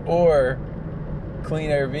handicapped or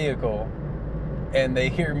clean air vehicle. And they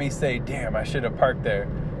hear me say, damn, I should have parked there.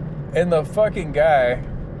 And the fucking guy,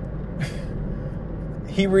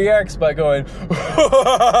 he reacts by going,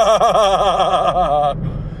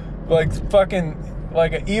 like fucking,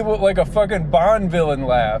 like a evil, like a fucking Bond villain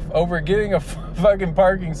laugh over getting a fucking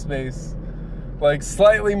parking space. Like,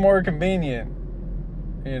 slightly more convenient,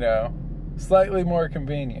 you know, slightly more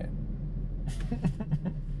convenient.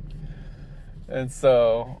 And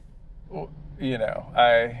so, you know,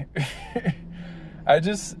 I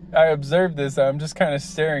observed this. I'm just kind of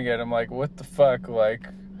staring at him like, what the fuck? Like,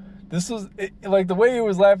 this was, like, the way he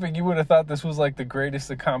was laughing, you would have thought this was, like, the greatest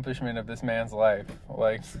accomplishment of this man's life.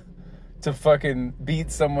 Like, to fucking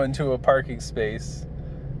beat someone to a parking space,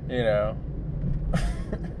 you know.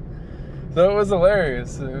 So it was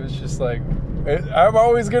hilarious. It was just like, I'm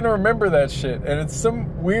always going to remember that shit. And it's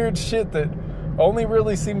some weird shit that only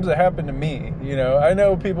really seems to happen to me, you know. I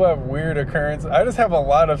know people have weird occurrences. I just have a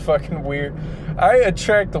lot of fucking weird. I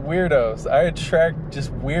attract the weirdos. I attract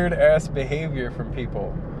just weird ass behavior from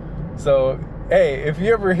people. So, hey, if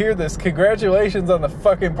you ever hear this, congratulations on the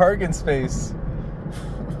fucking parking space.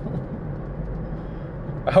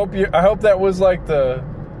 I hope that was like the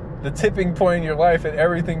tipping point in your life, and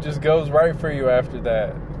everything just goes right for you after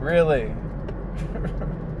that. Really.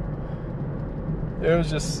 It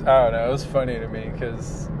was just, I don't know, it was funny to me,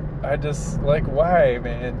 because I just, like, why,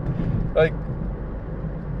 man? Like,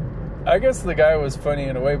 I guess the guy was funny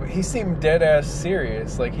in a way, but he seemed dead-ass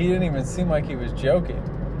serious. Like, he didn't even seem like he was joking.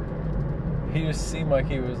 He just seemed like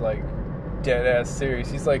he was, like, dead-ass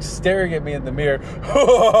serious. He's, like, staring at me in the mirror.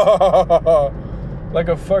 Like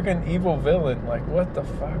a fucking evil villain. Like, what the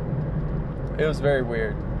fuck? It was very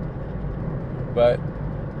weird. But,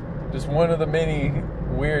 Just one of the many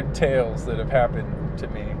weird tales that have happened to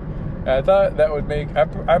me. And I thought that would make...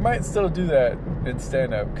 I might still do that in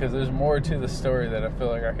stand-up, because there's more to the story that I feel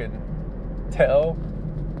like I can tell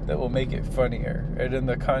that will make it funnier. And in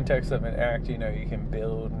the context of an act, you can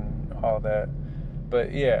build and all that.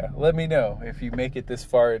 But yeah, let me know if you make it this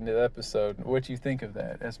far into the episode, what you think of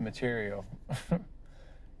that as material.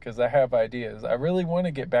 Because I have ideas. I really want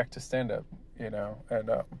to get back to stand-up, and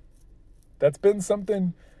that's been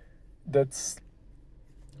something that's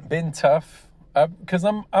been tough. Because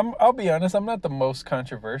I'll be honest, I'm not the most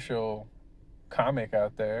controversial comic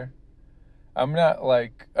out there. I'm not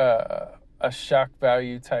like a shock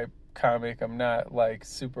value type comic. I'm not like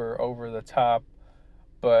super over the top,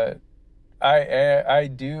 but I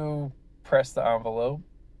do press the envelope,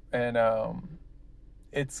 and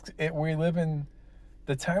we live in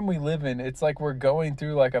the time we live in. It's like we're going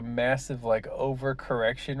through like a massive like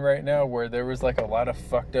overcorrection right now, where there was like a lot of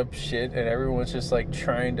fucked up shit, and everyone's just like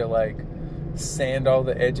trying to like sand all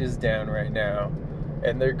the edges down right now.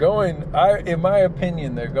 And they're going, in my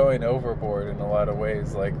opinion, they're going overboard in a lot of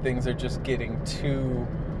ways. Like, things are just getting too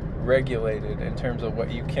regulated in terms of what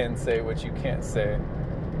you can say, what you can't say.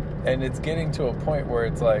 And it's getting to a point where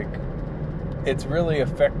it's like, it's really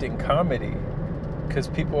affecting comedy, because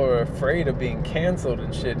people are afraid of being canceled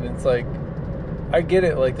and shit. And it's like, I get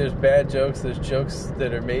it. Like, there's bad jokes. There's jokes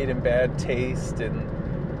that are made in bad taste. And,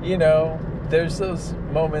 there's those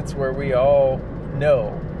moments where we all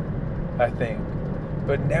know, I think.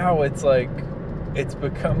 But now it's like, it's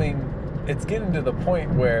getting to the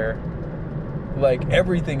point where, like,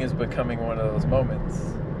 everything is becoming one of those moments.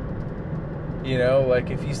 Like,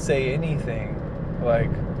 if you say anything,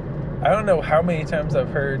 like, I don't know how many times I've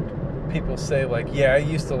heard people say, like, yeah, I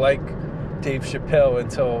used to like Dave Chappelle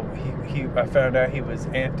until I found out he was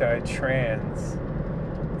anti-trans.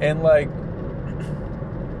 And, like,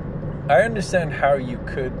 I understand how you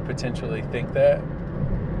could potentially think that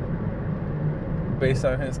based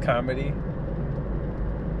on his comedy,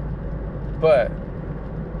 but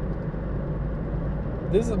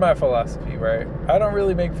this is my philosophy, right? I don't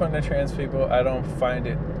really make fun of trans people. I don't find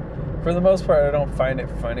it, for the most part, I don't find it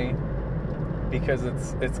funny, because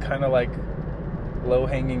it's kind of like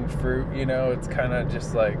low-hanging fruit, It's kind of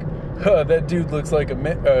just like, that dude looks like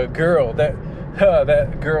a girl,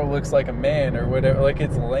 that girl looks like a man, or whatever. Like,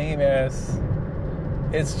 it's lame ass.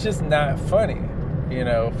 It's just not funny,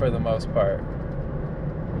 for the most part.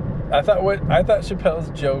 I thought Chappelle's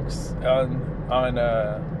jokes on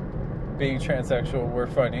being transsexual were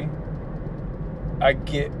funny. I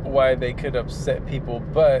get why they could upset people,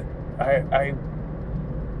 but I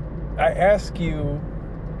ask you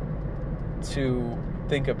to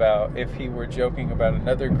think about if he were joking about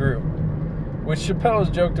another group, which Chappelle's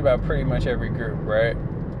joked about pretty much every group, right?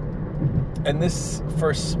 And this,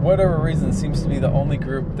 for whatever reason, seems to be the only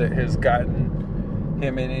group that has gotten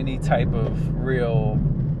him in any type of real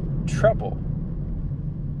trouble.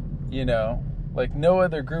 Like, no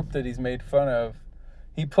other group that he's made fun of.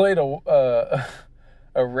 He played a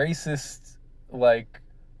racist, like,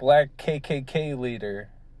 black KKK leader,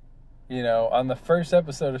 on the first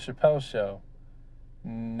episode of Chappelle's Show.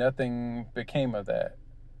 Nothing became of that.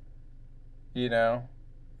 He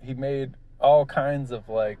made all kinds of,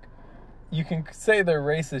 like, you can say they're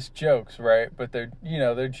racist jokes, right? But they're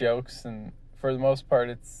jokes, and for the most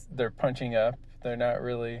part, they're punching up. They're not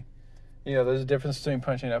really, there's a difference between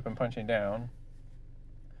punching up and punching down.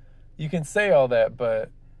 You can say all that, but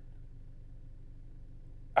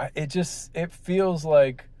it feels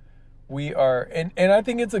like we are, and I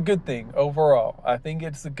think it's a good thing overall. I think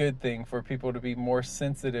it's a good thing for people to be more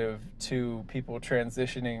sensitive to people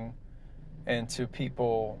transitioning and to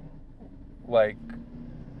people, like,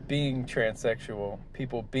 being transsexual,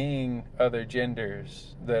 people being other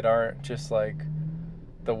genders that aren't just like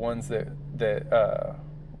the ones that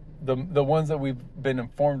the ones that we've been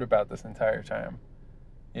informed about this entire time.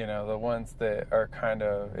 The ones that are kind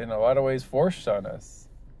of, in a lot of ways, forced on us.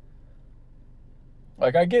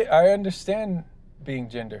 Like, I understand being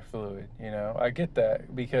gender fluid, I get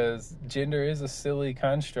that, because gender is a silly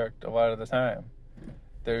construct a lot of the time.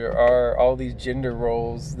 There are all these gender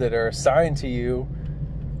roles that are assigned to you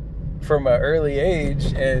from an early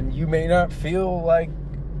age, and you may not feel like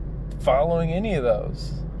following any of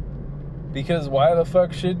those. Because why the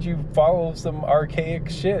fuck should you follow some archaic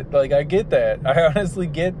shit? Like, I get that.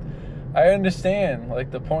 I understand,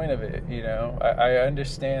 like, the point of it, I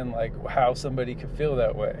understand, like, how somebody could feel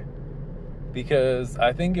that way. Because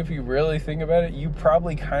I think if you really think about it, you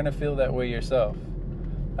probably kind of feel that way yourself.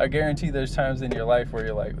 I guarantee there's times in your life where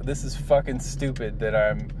you're like, this is fucking stupid that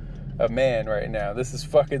I'm a man right now. This is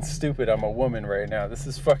fucking stupid. I'm a woman right now. This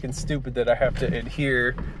is fucking stupid that I have to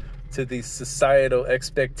adhere to these societal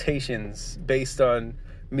expectations based on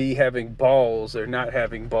me having balls or not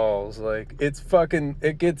having balls. Like,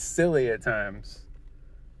 it gets silly at times,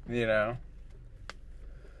 you know?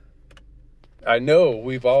 I know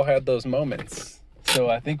we've all had those moments. So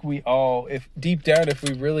I think we all, if deep down, if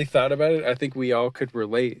we really thought about it, I think we all could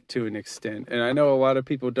relate to an extent. And I know a lot of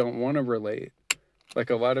people don't want to relate. Like,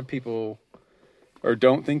 a lot of people or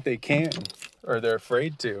don't think they can, or they're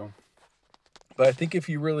afraid to. But I think if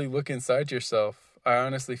you really look inside yourself, I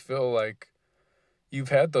honestly feel like you've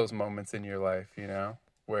had those moments in your life, you know,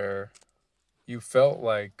 where you felt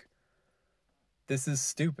like, this is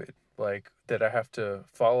stupid. Like, that I have to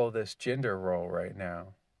follow this gender role right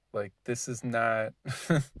now. Like, this is not,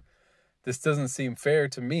 this doesn't seem fair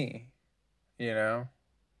to me, you know?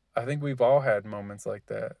 I think we've all had moments like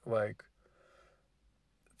that. Like,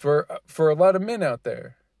 for a lot of men out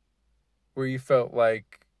there, where you felt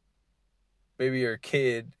like maybe you're a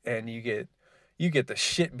kid and you get the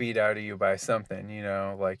shit beat out of you by something, you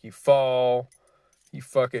know? Like, you fall, you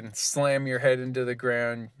fucking slam your head into the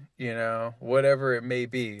ground, you know, whatever it may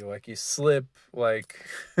be. Like, you slip, like,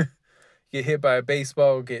 get hit by a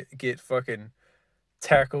baseball, get fucking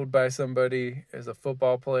tackled by somebody as a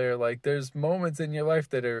football player. Like, there's moments in your life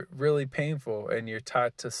that are really painful, and you're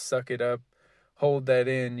taught to suck it up, hold that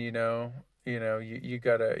in, you know. You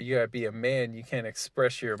gotta be a man. You can't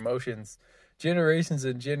express your emotions. Generations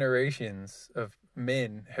and generations of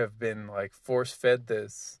men have been, like, force-fed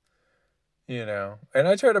this, you know. And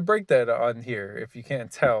I try to break that on here. If you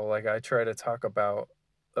can't tell, like, I try to talk about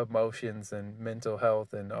emotions and mental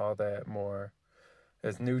health and all that more,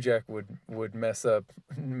 as New Jack would mess up,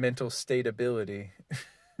 mental stateability.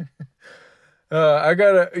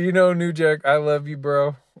 New Jack, I love you,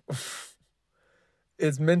 bro.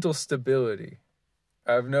 It's mental stability.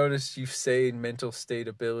 I've noticed you say mental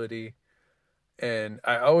stateability, and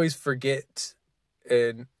I always forget,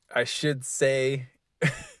 and I should say,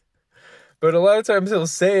 but a lot of times he'll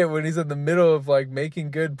say it when he's in the middle of, like, making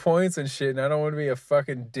good points and shit, and I don't want to be a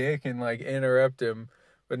fucking dick and, like, interrupt him.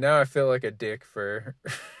 But now I feel like a dick for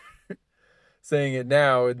saying it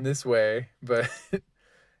now in this way. But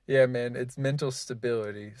yeah, man, it's mental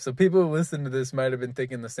stability. So people who listen to this might have been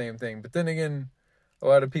thinking the same thing. But then again, a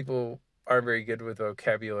lot of people aren't very good with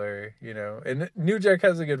vocabulary, you know. And New Jack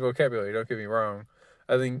has a good vocabulary, don't get me wrong.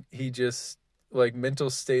 I think he just, like, mental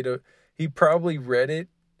state of, he probably read it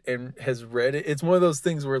and has read it. It's one of those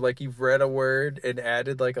things where, like, you've read a word and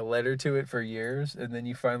added, like, a letter to it for years, and then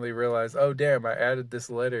you finally realize, oh damn, I added this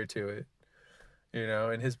letter to it. You know,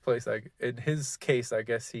 in his case, I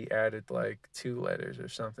guess he added, like, 2 letters or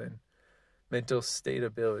something. Mental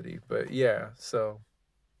stability. But yeah, so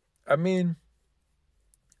I mean,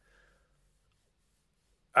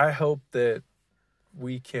 I hope that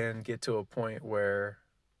we can get to a point where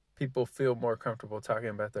people feel more comfortable talking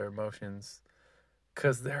about their emotions.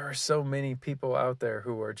 Because there are so many people out there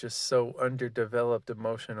who are just so underdeveloped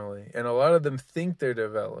emotionally. And a lot of them think they're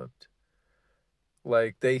developed.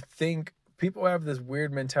 Like, people have this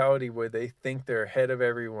weird mentality where they think they're ahead of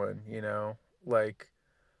everyone, you know? Like,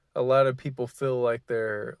 a lot of people feel like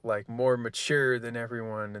they're, like, more mature than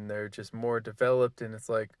everyone, and they're just more developed. And it's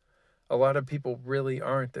like, a lot of people really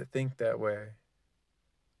aren't that think that way.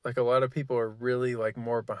 Like, a lot of people are really, like,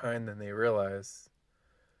 more behind than they realize,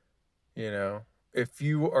 you know? If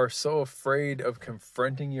you are so afraid of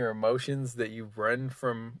confronting your emotions that you run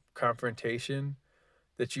from confrontation,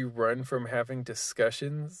 that you run from having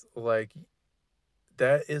discussions, like,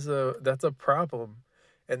 that's a problem.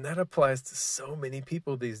 And that applies to so many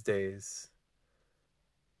people these days.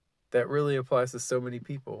 That really applies to so many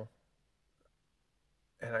people.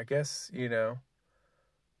 And I guess, you know,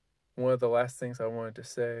 one of the last things I wanted to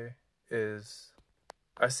say is,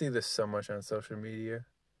 I see this so much on social media.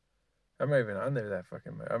 I'm not even on there that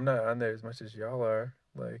fucking much. I'm not on there as much as y'all are,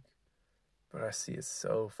 like, but I see it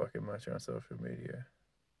so fucking much on social media.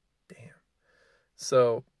 Damn.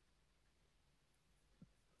 So,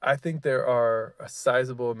 I think there are a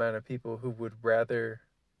sizable amount of people who would rather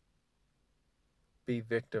be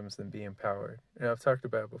victims than be empowered. And I've talked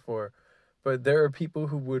about it before, but there are people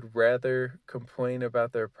who would rather complain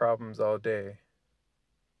about their problems all day,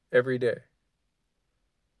 every day,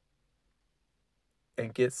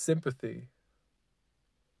 and get sympathy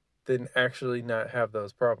than actually not have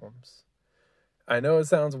those problems. I know it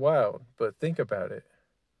sounds wild, but think about it.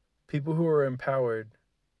 People who are empowered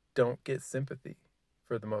don't get sympathy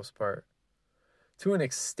for the most part. To an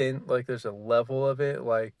extent, like, there's a level of it,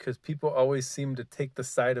 like, because people always seem to take the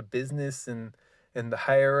side of business and the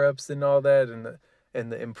higher ups and all that,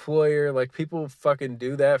 and the employer. Like, people fucking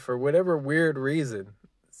do that for whatever weird reason.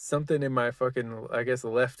 Something in my fucking, I guess,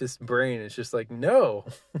 leftist brain is just like, no.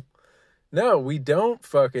 No, we don't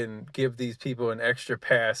fucking give these people an extra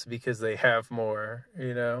pass because they have more,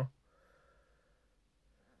 you know?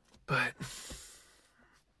 But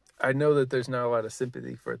I know that there's not a lot of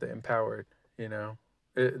sympathy for the empowered, you know?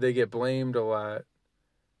 They get blamed a lot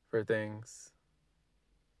for things.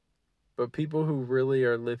 But people who really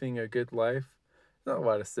are living a good life, not a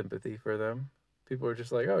lot of sympathy for them. People are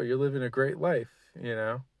just like, oh, you're living a great life, you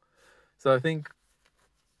know? So I think,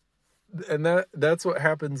 and that's what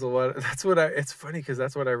happens a lot. It's funny because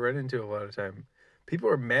that's what I run into a lot of time. People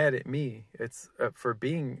are mad at me. It's for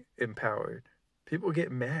being empowered. People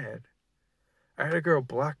get mad. I had a girl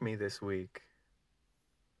block me this week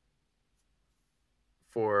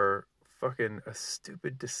for fucking a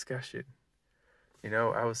stupid discussion. You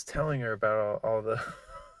know, I was telling her about all the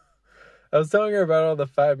I was telling her about all the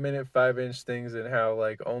 5-minute 5-inch things and how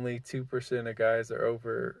like only 2% of guys are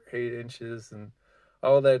over 8 inches and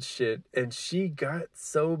all that shit. And she got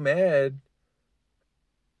so mad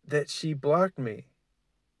that she blocked me.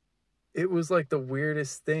 It was like the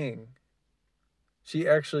weirdest thing. She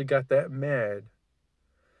actually got that mad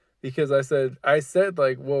because I said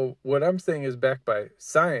like, well, what I'm saying is backed by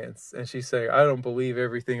science. And she's saying, I don't believe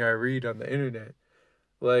everything I read on the internet.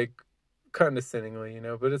 Like, condescendingly, you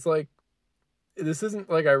know, but it's like, this isn't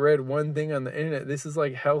like I read one thing on the internet. This is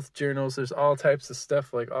like health journals. There's all types of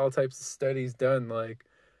stuff, like all types of studies done. Like,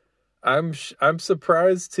 I'm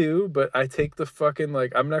surprised too, but I take the fucking,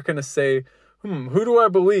 like, I'm not going to say, who do I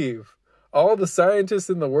believe? All the scientists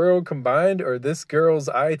in the world combined or this girl's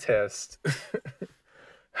eye test?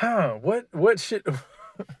 What should,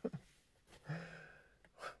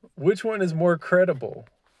 which one is more credible?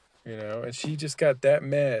 You know, and she just got that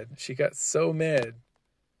mad. She got so mad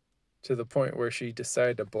to the point where she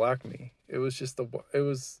decided to block me. It was just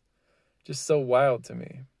so wild to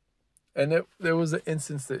me. And there was an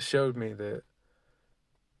instance that showed me that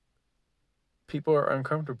people are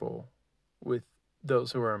uncomfortable with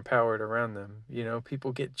those who are empowered around them. You know,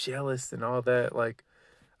 people get jealous and all that. Like,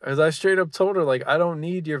 as I straight up told her, like, I don't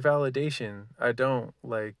need your validation. I don't.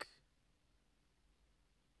 Like,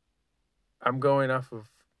 I'm going off of,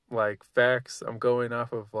 like, facts. I'm going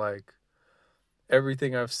off of, like,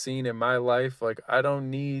 everything I've seen in my life. Like, I don't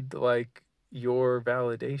need, like, your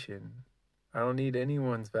validation. I don't need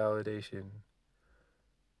anyone's validation.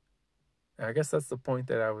 And I guess that's the point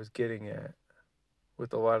that I was getting at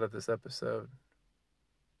with a lot of this episode.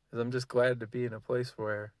 Is I'm just glad to be in a place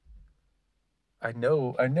where I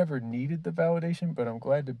know I never needed the validation, but I'm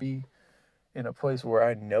glad to be in a place where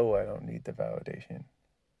I know I don't need the validation.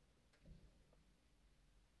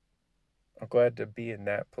 I'm glad to be in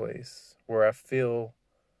that place where I feel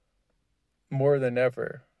more than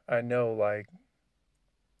ever, I know, like,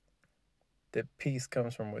 that peace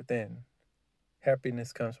comes from within.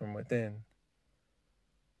 Happiness comes from within.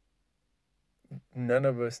 None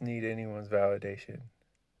of us need anyone's validation.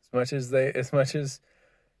 As much as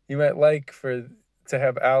you might like to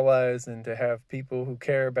have allies and to have people who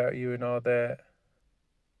care about you and all that,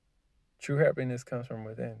 true happiness comes from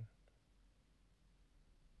within.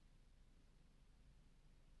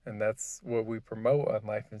 And that's what we promote on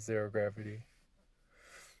Life in Zero Gravity.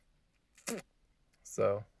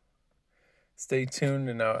 So, stay tuned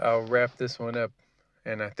and I'll wrap this one up.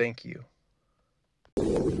 And I thank you.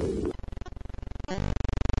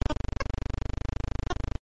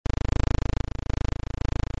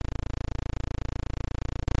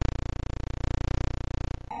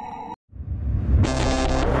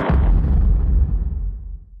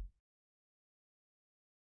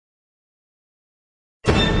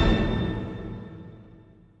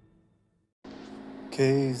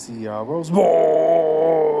 KZRO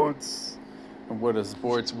Sports! And what a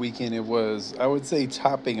sports weekend it was. I would say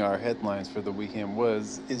topping our headlines for the weekend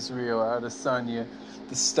was Israel Adesanya,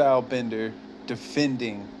 the style bender,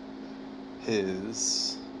 defending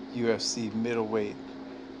his UFC middleweight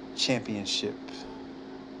championship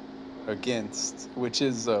which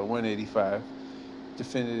is 185.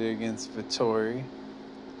 Defended it against Vettori.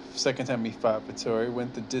 Second time he fought Vettori,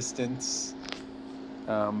 went the distance,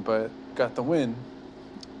 but got the win.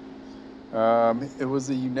 It was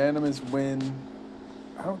a unanimous win.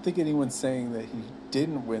 I don't think anyone's saying that he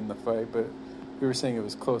didn't win the fight, but we were saying it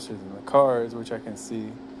was closer than the cards, which I can see.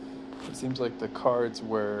 It seems like the cards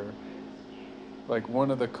were, like, one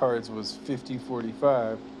of the cards was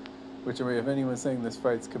 50-45, which, I mean, if anyone's saying this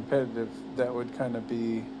fight's competitive, that would kind of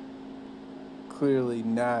be clearly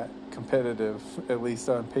not competitive, at least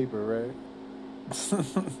on paper, right?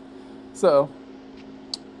 So,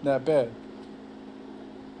 not bad.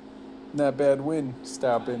 Not bad win,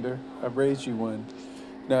 Stylebender. I raised you one.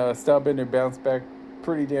 Now, Stylebender bounced back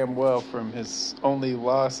pretty damn well from his only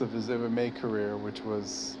loss of his MMA career, which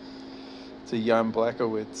was to Jan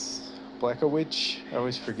Blachowicz. Blachowicz? I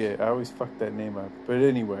always forget. I always fuck that name up. But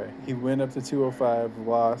anyway, he went up to 205,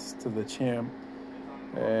 lost to the champ,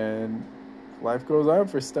 and life goes on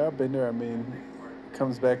for Stylebender. I mean,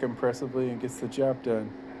 comes back impressively and gets the job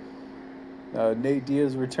done. Nate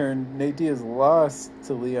Diaz returned. Nate Diaz lost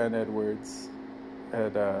to Leon Edwards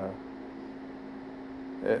at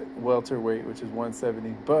welterweight, which is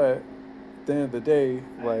 170. But at the end of the day,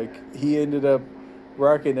 like, he ended up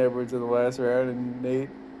rocking Edwards in the last round, and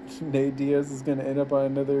Nate Diaz is going to end up on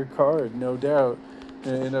another card, no doubt,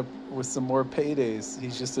 and end up with some more paydays.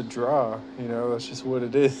 He's just a draw, that's just what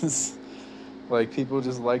it is. Like, people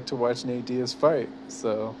just like to watch Nate Diaz fight,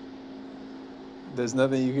 so there's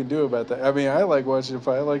nothing you can do about that. I mean, I like watching him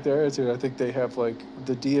fight. I like their attitude. I think they have, like,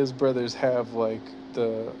 the Diaz brothers have, like,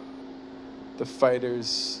 the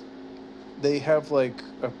fighters, they have, like,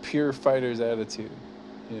 a pure fighter's attitude,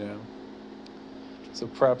 So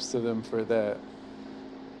props to them for that.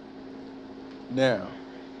 Now,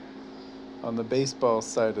 on the baseball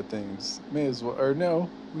side of things, may as well, or no,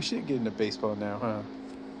 we should get into baseball now, huh?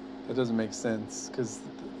 That doesn't make sense because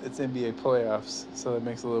it's NBA playoffs, so that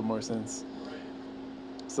makes a little more sense.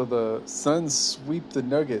 So the Suns sweep the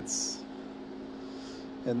Nuggets,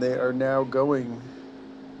 and they are now going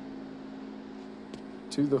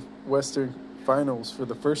to the Western Finals for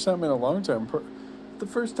the first time in a long time. The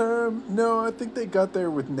first time? No, I think they got there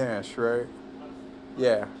with Nash, right?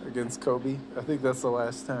 Yeah, against Kobe. I think that's the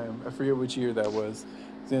last time. I forget which year that was.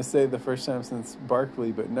 I was going to say the first time since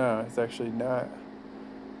Barkley, but no, it's actually not.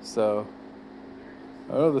 So,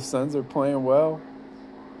 I don't know, the Suns are playing well.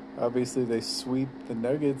 Obviously, they sweep the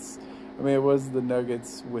Nuggets. I mean, it was the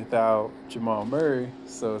Nuggets without Jamal Murray,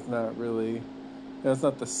 so it's not really, it's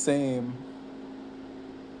not the same,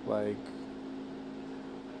 like,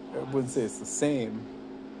 I wouldn't say it's the same,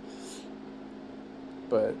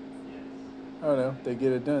 but I don't know, they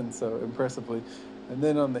get it done so impressively. And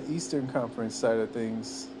then on the Eastern Conference side of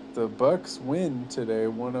things, the Bucks win today,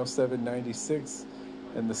 107-96,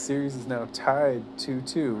 and the series is now tied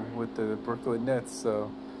 2-2 with the Brooklyn Nets,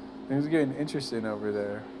 so things are getting interesting over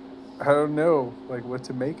there. I don't know, like, what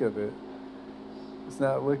to make of it. It's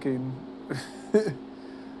not looking...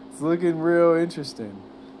 it's looking real interesting.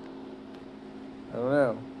 I don't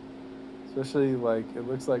know. Especially, like, it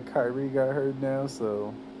looks like Kyrie got hurt now,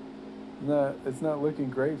 so it's not looking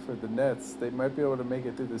great for the Nets. They might be able to make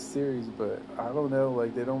it through the series, but I don't know.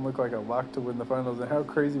 Like, they don't look like a lock to win the finals. And how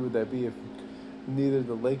crazy would that be if neither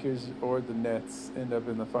the Lakers or the Nets end up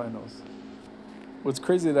in the finals? What's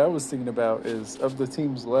crazy that I was thinking about is, of the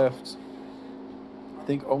teams left, I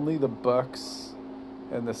think only the Bucks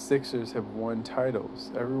and the Sixers have won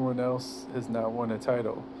titles. Everyone else has not won a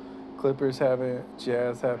title. Clippers haven't,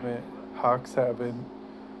 Jazz haven't, Hawks haven't,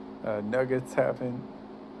 Nuggets haven't,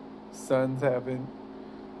 Suns haven't,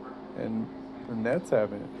 and the Nets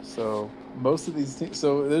haven't. So most of these teams,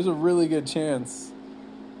 so there's a really good chance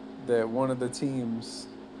that one of the teams,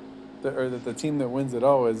 that the team that wins it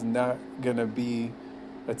all is not going to be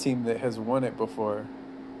a team that has won it before.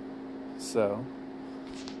 So,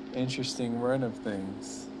 interesting run of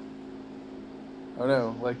things. I don't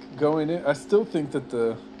know, like, going in, I still think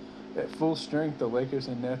that at full strength, the Lakers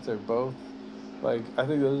and Nets are both, like, I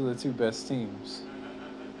think those are the two best teams.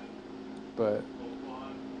 But,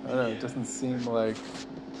 I don't know, it doesn't seem like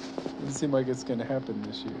it's going to happen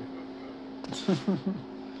this year.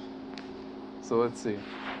 So let's see.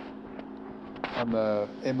 On the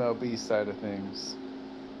MLB side of things,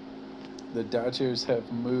 the Dodgers have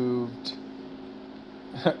moved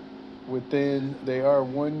they are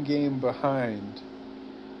one game behind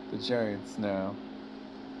the Giants now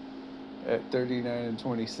at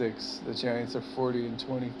 39-26. The Giants are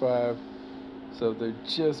 40-25, so they're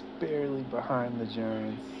just barely behind the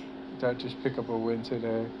Giants. The Dodgers pick up a win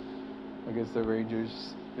today against the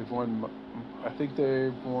Rangers. They've won, I think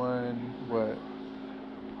they've won, what,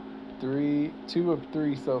 2 of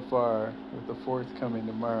 3 so far, with the 4th coming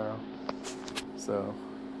tomorrow. So,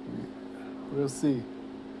 we'll see.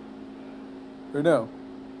 Or no,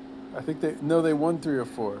 I think they won 3 of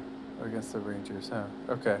 4 against the Rangers, huh?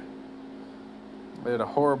 Okay. They had a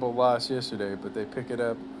horrible loss yesterday, but they pick it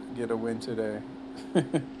up, get a win today. So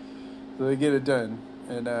they get it done.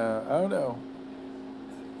 And I don't know.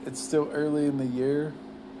 It's still early in the year.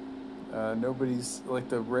 Nobody's, like,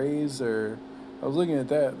 the Rays are... I was looking at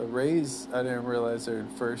that. The Rays, I didn't realize they're in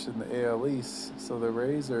first in the AL East. So the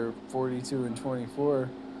Rays are 42-24.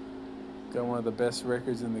 Got one of the best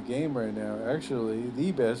records in the game right now. Actually,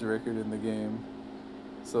 the best record in the game.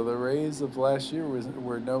 So the Rays of last year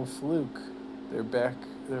were no fluke. They're back.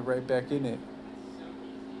 They're right back in it.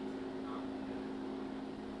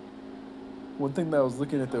 One thing that I was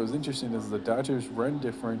looking at that was interesting is the Dodgers' run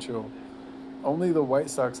differential. Only the White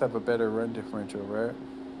Sox have a better run differential, right?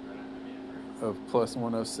 Of plus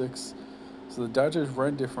 106. So the Dodgers'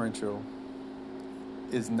 run differential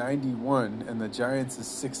is 91 and the Giants is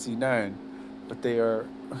 69. But they are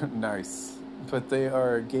nice. But they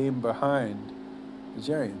are a game behind the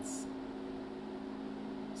Giants.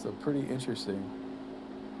 So pretty interesting.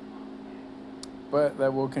 But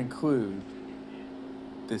that will conclude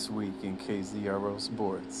this week in KZRO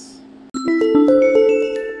Sports.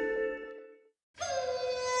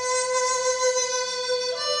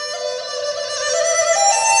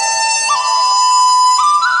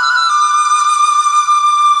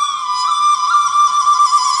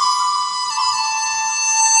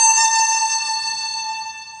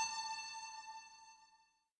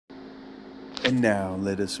 And now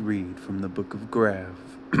let us read from the Book of Graph.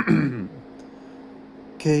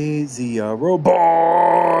 KZRO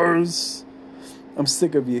Bars! I'm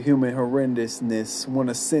sick of your human horrendousness.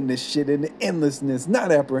 Wanna send this shit into endlessness.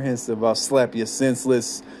 Not apprehensive, I'll slap you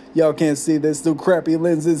senseless. Y'all can't see this through crappy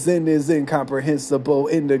lenses and is incomprehensible.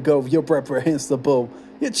 Indigo, you're reprehensible.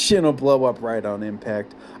 Your chin will blow up right on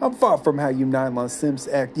impact. I'm far from how you nylon Sims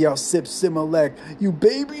act. Y'all sip Similac. You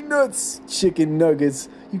baby nuts. Chicken nuggets.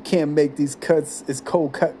 You can't make these cuts. It's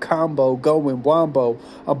cold cut combo going wombo.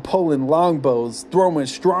 I'm pulling longbows. Throwing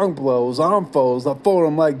strong blows. Arm foes. I fold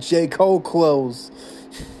them like J. Cole clothes.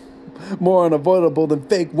 More unavoidable than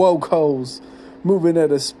fake woke hoes. Moving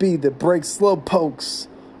at a speed that breaks slow pokes.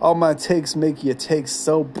 All my takes make your takes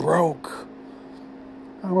so broke.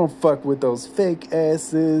 I don't fuck with those fake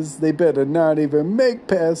asses. They better not even make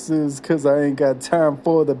passes, cause I ain't got time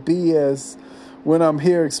for the BS. When I'm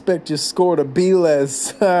here, expect your score to be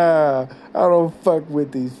less. I don't fuck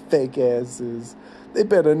with these fake asses. They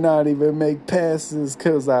better not even make passes,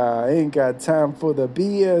 cause I ain't got time for the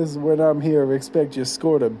BS. When I'm here, expect your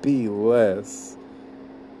score to be less.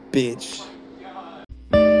 Bitch.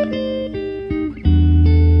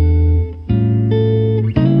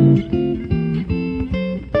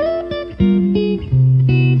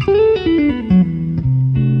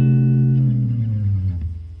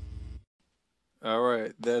 All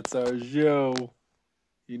right, that's our show.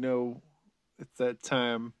 You know, it's that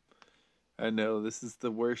time. I know this is the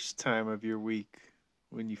worst time of your week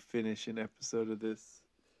when you finish an episode of this.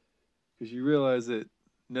 Because you realize that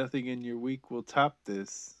nothing in your week will top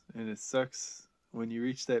this. And it sucks when you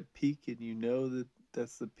reach that peak and you know that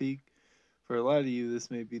that's the peak. For a lot of you, this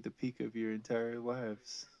may be the peak of your entire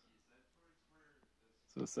lives.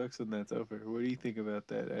 So it sucks when that's over. What do you think about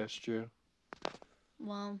that, Astro?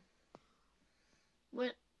 Well,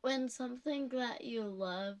 when something that you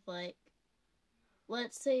love, like,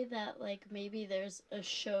 let's say that, like, maybe there's a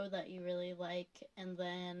show that you really like, and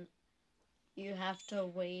then you have to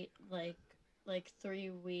wait, like 3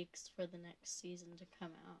 weeks for the next season to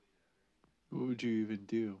come out. What would you even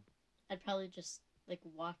do? I'd probably just, like,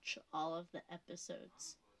 watch all of the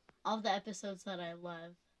episodes. All of the episodes that I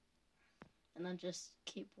love. And then just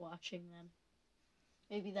keep watching them.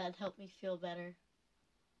 Maybe that'd help me feel better.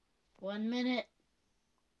 1 minute.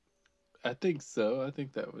 I think so. I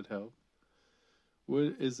think that would help.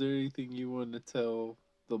 What is there anything you want to tell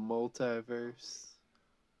the multiverse?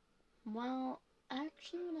 Well, I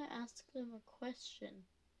actually want to ask them a question.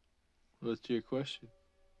 What's your question?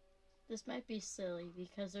 This might be silly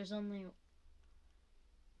because there's only...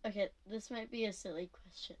 Okay, this might be a silly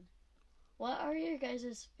question. What are your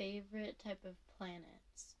guys' favorite type of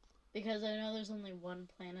planets? Because I know there's only one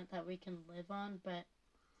planet that we can live on, but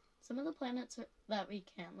some of the planets that we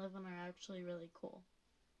can't live on are actually really cool.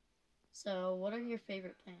 So, what are your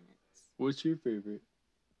favorite planets? What's your favorite?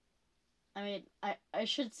 I mean, I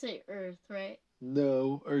should say Earth, right?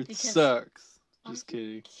 No, Earth because sucks. Just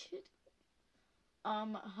kidding.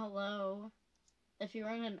 Hello. If you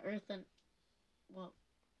were on an Earth, then, well,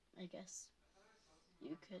 I guess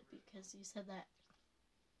you could, because you said that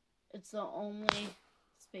it's the only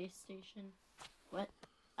space station. What?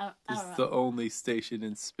 It's the only station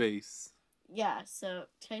in space. Yeah, so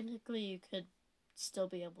technically you could still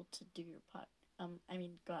be able to do your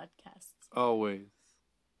broadcasts. Always.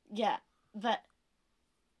 Yeah, but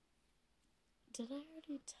did I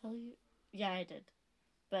already tell you? Yeah, I did.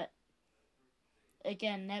 But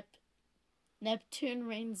again, Neptune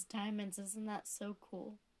rains diamonds. Isn't that so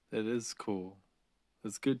cool? That is cool.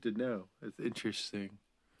 It's good to know. It's interesting.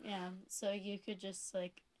 Yeah, so you could just,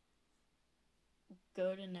 like,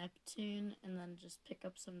 go to Neptune and then just pick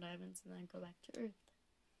up some diamonds and then go back to Earth.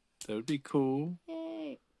 That would be cool.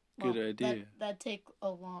 Yay! Good idea. That'd take a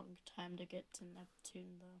long time to get to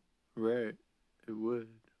Neptune, though. Right. It would.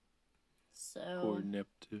 So. Poor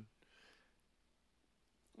Neptune.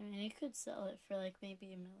 I mean, you could sell it for like maybe $1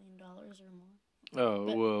 million or more. Oh,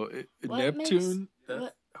 But well, Neptune. I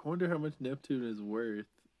wonder how much Neptune is worth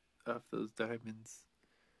off those diamonds.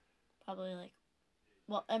 Probably like.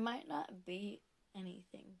 Well, it might not be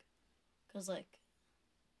anything. Because, like.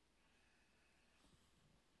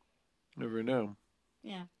 Never know.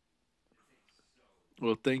 Yeah.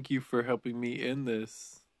 Well, thank you for helping me end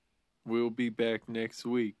this. We'll be back next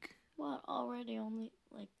week. What? Already only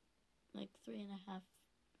like 3.5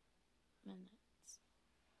 minutes.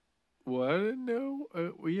 Well, I didn't know.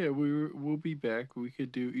 Yeah, we'll be back. We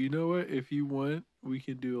could do. You know what? If you want, we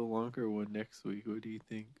can do a longer one next week. What do you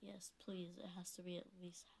think? Yes, please. It has to be at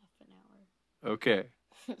least half an hour. Okay.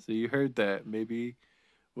 So you heard that. Maybe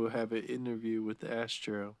we'll have an interview with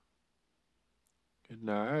Astro. Good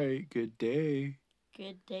night. Good day.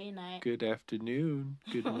 Good day, night. Good afternoon.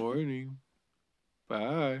 Good morning.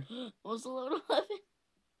 Bye. Was a little heavy.